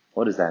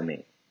 What does that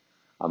mean?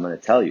 I'm going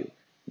to tell you.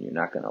 You're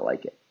not going to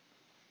like it.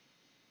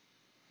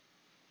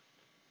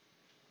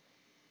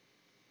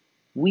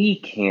 We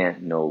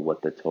can't know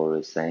what the Torah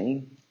is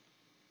saying.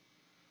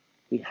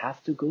 We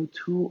have to go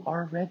to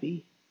our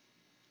Rebbe.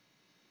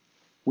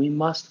 We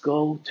must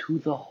go to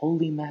the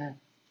holy man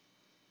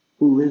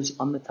who lives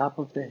on the top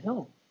of the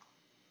hill.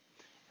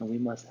 And we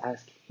must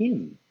ask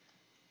him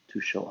to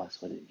show us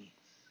what it means.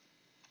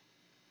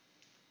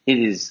 It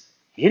is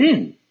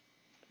hidden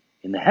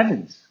in the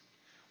heavens.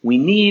 We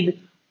need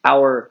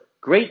our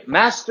great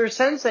master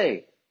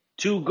sensei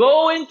to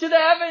go into the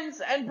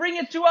heavens and bring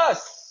it to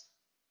us.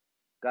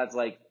 God's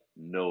like,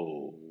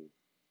 no,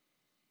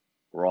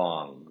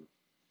 wrong.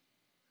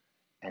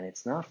 And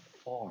it's not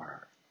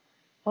far.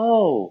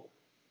 Oh,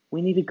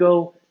 we need to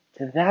go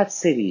to that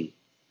city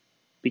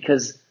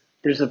because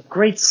there's a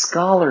great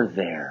scholar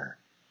there.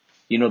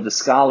 You know, the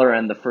scholar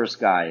and the first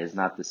guy is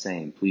not the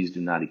same. Please do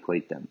not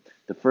equate them.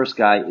 The first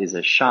guy is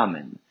a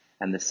shaman,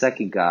 and the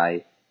second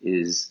guy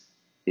is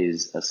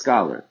a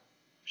scholar.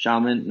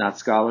 Shaman, not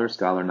scholar,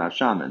 scholar, not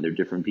shaman. They're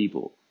different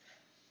people.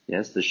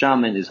 Yes, the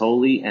shaman is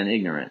holy and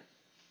ignorant.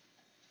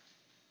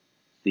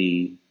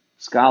 The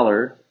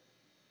scholar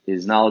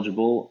is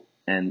knowledgeable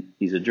and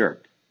he's a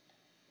jerk.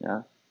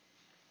 Yeah?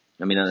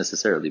 I mean, not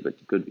necessarily, but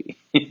it could be.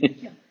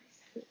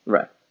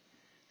 Right.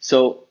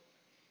 So,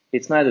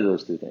 it's neither of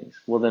those two things.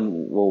 Well,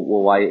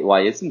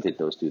 why isn't it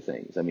those two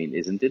things? I mean,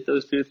 isn't it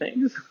those two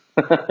things?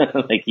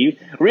 Like you,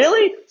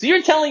 really? So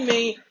you're telling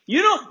me we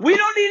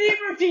don't need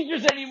Hebrew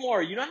teachers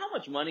anymore. You know how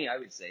much money I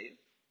would save?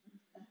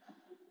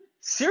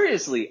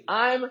 Seriously,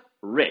 I'm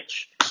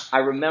rich. I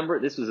remember,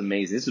 this was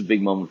amazing. This was a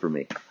big moment for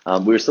me.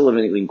 We were still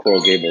living in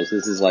Coral Gables.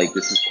 This is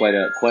quite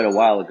a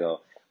while ago.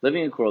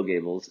 Living in Coral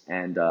Gables,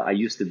 and I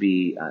used to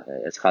be,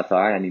 as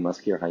Chatai, Ani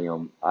Maskir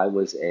Hayom, I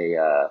was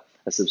a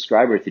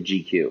subscriber to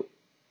GQ.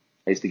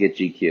 I used to get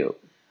GQ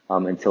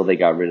until they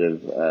got rid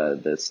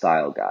of the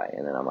style guy,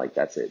 and then I'm like,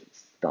 that's it,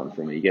 it's done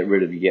for me. You get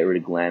rid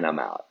of Glenn, I'm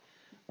out.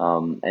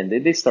 And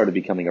they started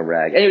becoming a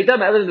rag. Anyway,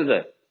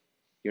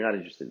 you're not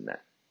interested in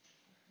that.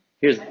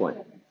 Here's the point.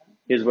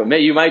 Here's what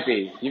you might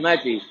be.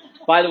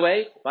 By the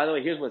way,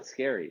 here's what's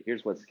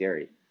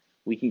scary.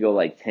 We can go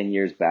like 10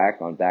 years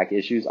back on back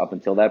issues up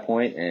until that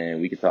point,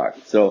 and we could talk.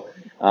 So,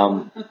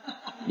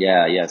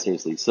 yeah,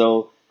 seriously.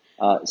 So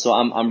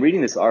I'm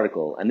reading this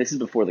article, and this is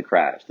before the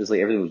crash. This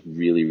everything was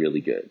really,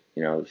 really good.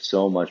 You know,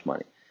 so much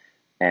money.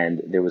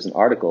 And there was an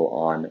article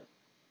on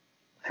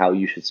how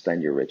you should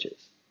spend your riches.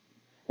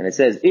 And it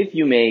says, if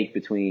you make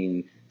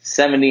between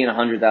 $70,000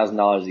 and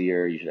 $100,000 a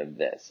year, you should have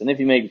this. And if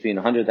you make between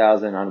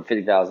 $100,000 and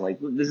 $150,000, like,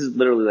 this is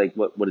literally like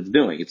what it's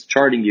doing. It's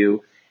charting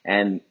you,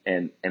 and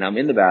I'm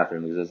in the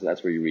bathroom because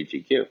that's where you read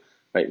GQ,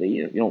 right? Like,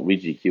 you don't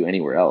read GQ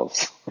anywhere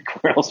else.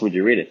 Like, where else would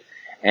you read it?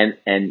 And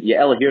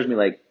Yael hears me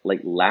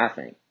like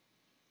laughing,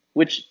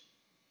 which,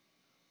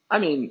 I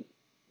mean,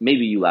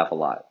 maybe you laugh a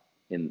lot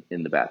in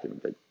the bathroom,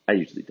 but I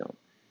usually don't.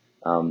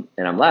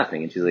 And I'm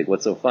laughing, and she's like,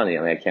 what's so funny?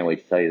 I mean, I can't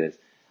wait to tell you this.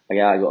 I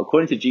go,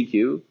 according to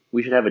GQ,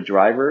 we should have a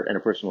driver and a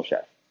personal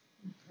chef.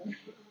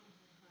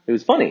 It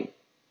was funny.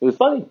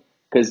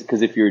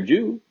 Because if you're a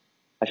Jew,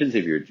 I shouldn't say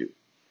if you're a Jew.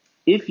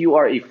 If you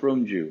are a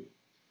frum Jew,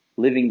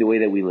 living the way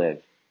that we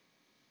live,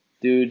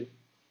 dude,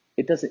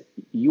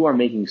 you are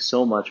making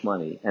so much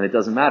money, and it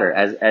doesn't matter.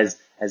 As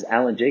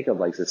Alan Jacob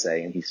likes to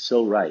say, and he's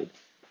so right,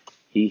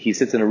 he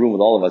sits in a room with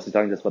all of us, he's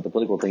talking to us about the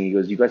political thing, he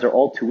goes, you guys are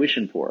all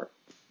tuition poor.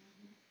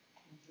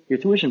 You're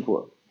tuition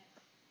poor.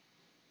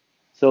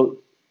 So,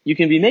 you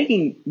can be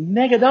making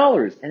mega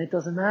dollars, and it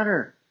doesn't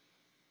matter.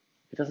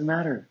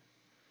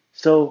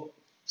 So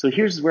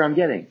here's where I'm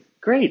getting.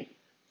 Great.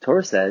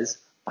 Torah says,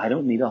 I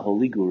don't need a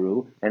holy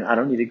guru, and I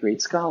don't need a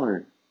great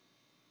scholar.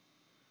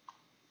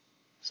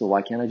 So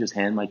why can't I just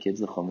hand my kids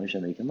the Chumash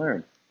and they can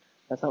learn?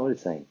 That's not what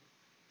it's saying.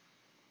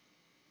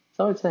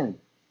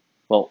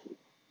 Well,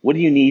 what do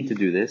you need to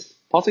do this?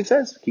 Pasuk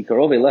says, Ki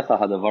karov elecha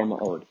hadavar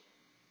ma'od.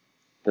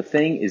 The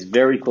thing is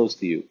very close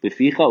to you.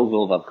 Beficha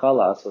uvilvavcha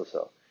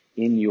la'asoso.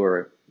 In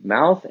your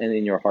mouth and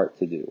in your heart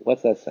to do.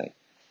 What's that saying?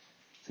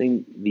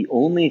 Saying the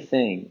only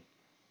thing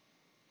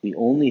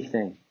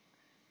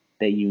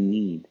that you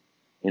need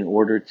in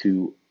order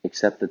to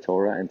accept the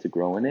Torah and to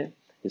grow in it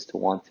is to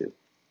want to.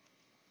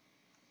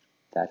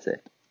 That's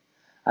it.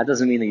 That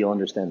doesn't mean that you'll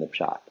understand the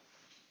pshat.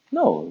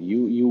 No,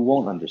 you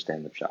won't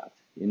understand the pshat.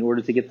 In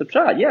order to get the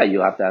pshat, yeah,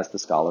 you'll have to ask the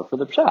scholar for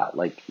the pshat.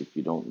 Like, if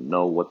you don't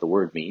know what the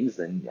word means,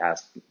 then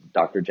ask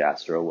Dr.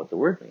 Jastrow what the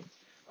word means,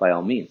 by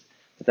all means.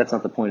 But that's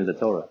not the point of the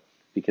Torah.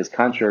 Because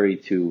contrary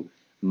to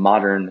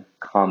modern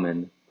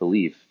common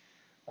belief,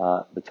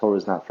 the Torah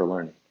is not for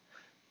learning.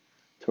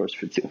 The Torah is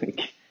for doing.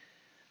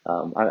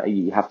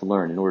 You have to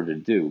learn in order to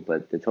do,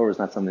 but the Torah is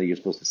not something that you're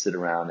supposed to sit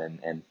around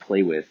and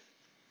play with,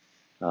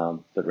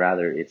 but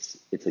rather it's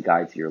a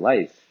guide to your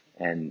life,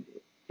 and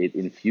it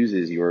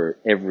infuses your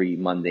every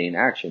mundane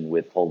action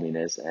with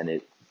holiness, and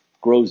it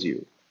grows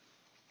you.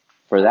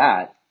 For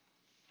that,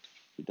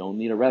 you don't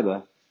need a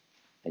Rebbe,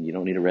 and you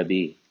don't need a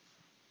Rebbe.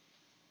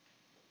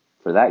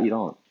 For that, you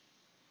don't.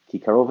 Ki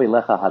karov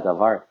elecha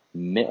hadavar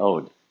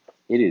me'od.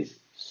 It is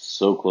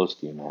so close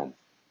to you, man.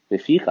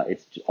 Beficha,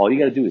 it's all you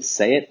got to do is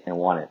say it and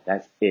want it.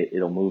 That's it.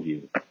 It'll move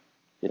you.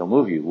 It'll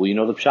move you. Will you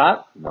know the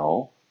pshat?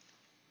 No,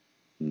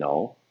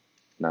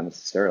 not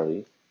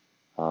necessarily.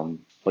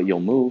 But you'll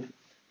move,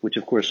 which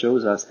of course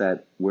shows us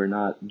that we're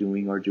not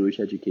doing our Jewish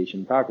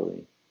education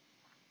properly,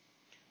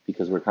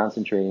 because we're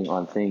concentrating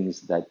on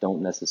things that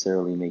don't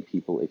necessarily make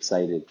people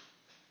excited.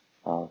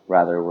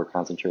 Rather, we're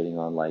concentrating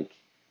on like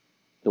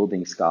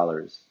building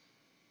scholars.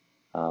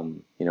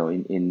 In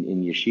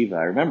yeshiva,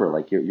 I remember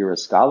like you're a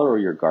scholar or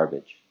you're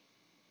garbage.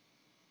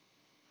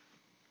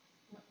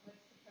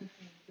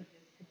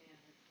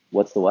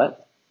 What's the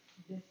what?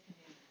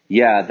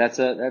 Yeah, that's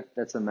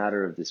a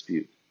matter of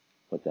dispute,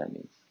 what that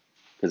means.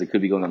 Because it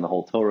could be going on the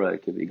whole Torah,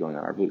 it could be going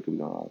on our boot, it could be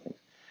going on other things.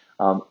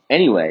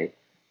 Anyway,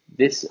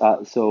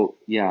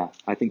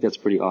 I think that's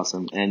pretty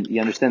awesome. And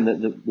you understand that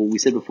what we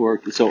said before,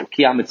 so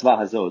Kiyam Mitzvah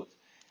Hazot,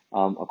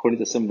 according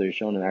to some of the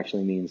Rishonim,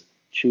 actually means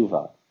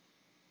tshuva.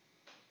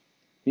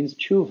 It means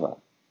tshuva.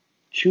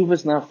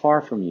 Tshuva's not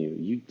far from you.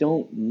 You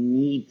don't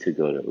need to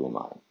go to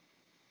Uman.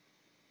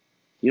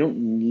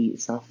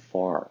 It's not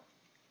far.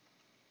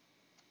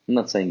 I'm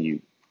not saying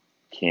you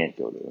can't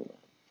go to Uman.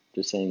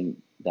 Just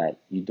saying that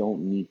you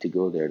don't need to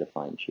go there to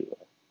find tshuva.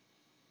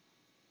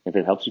 If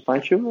it helps you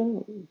find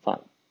tshuva, fine.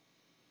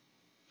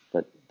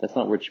 But that's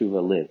not where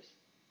tshuva lives.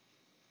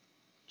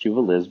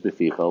 Tshuva lives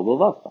b'ficha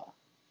u'b'lavcha.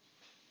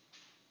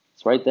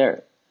 It's right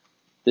there.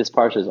 This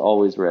parsha is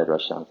always read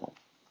Rosh Hashanah.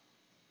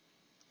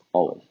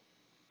 Always.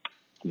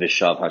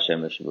 V'shav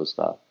Hashem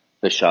v'shavusta.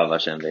 V'shav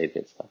Hashem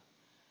v'epitzta.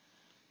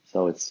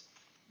 So it's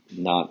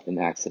not an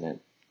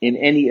accident. In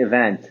any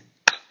event,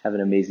 have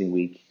an amazing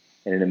week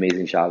and an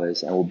amazing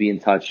Shabbos, and we'll be in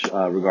touch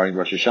regarding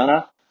Rosh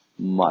Hashanah.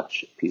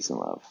 Much peace and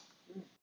love.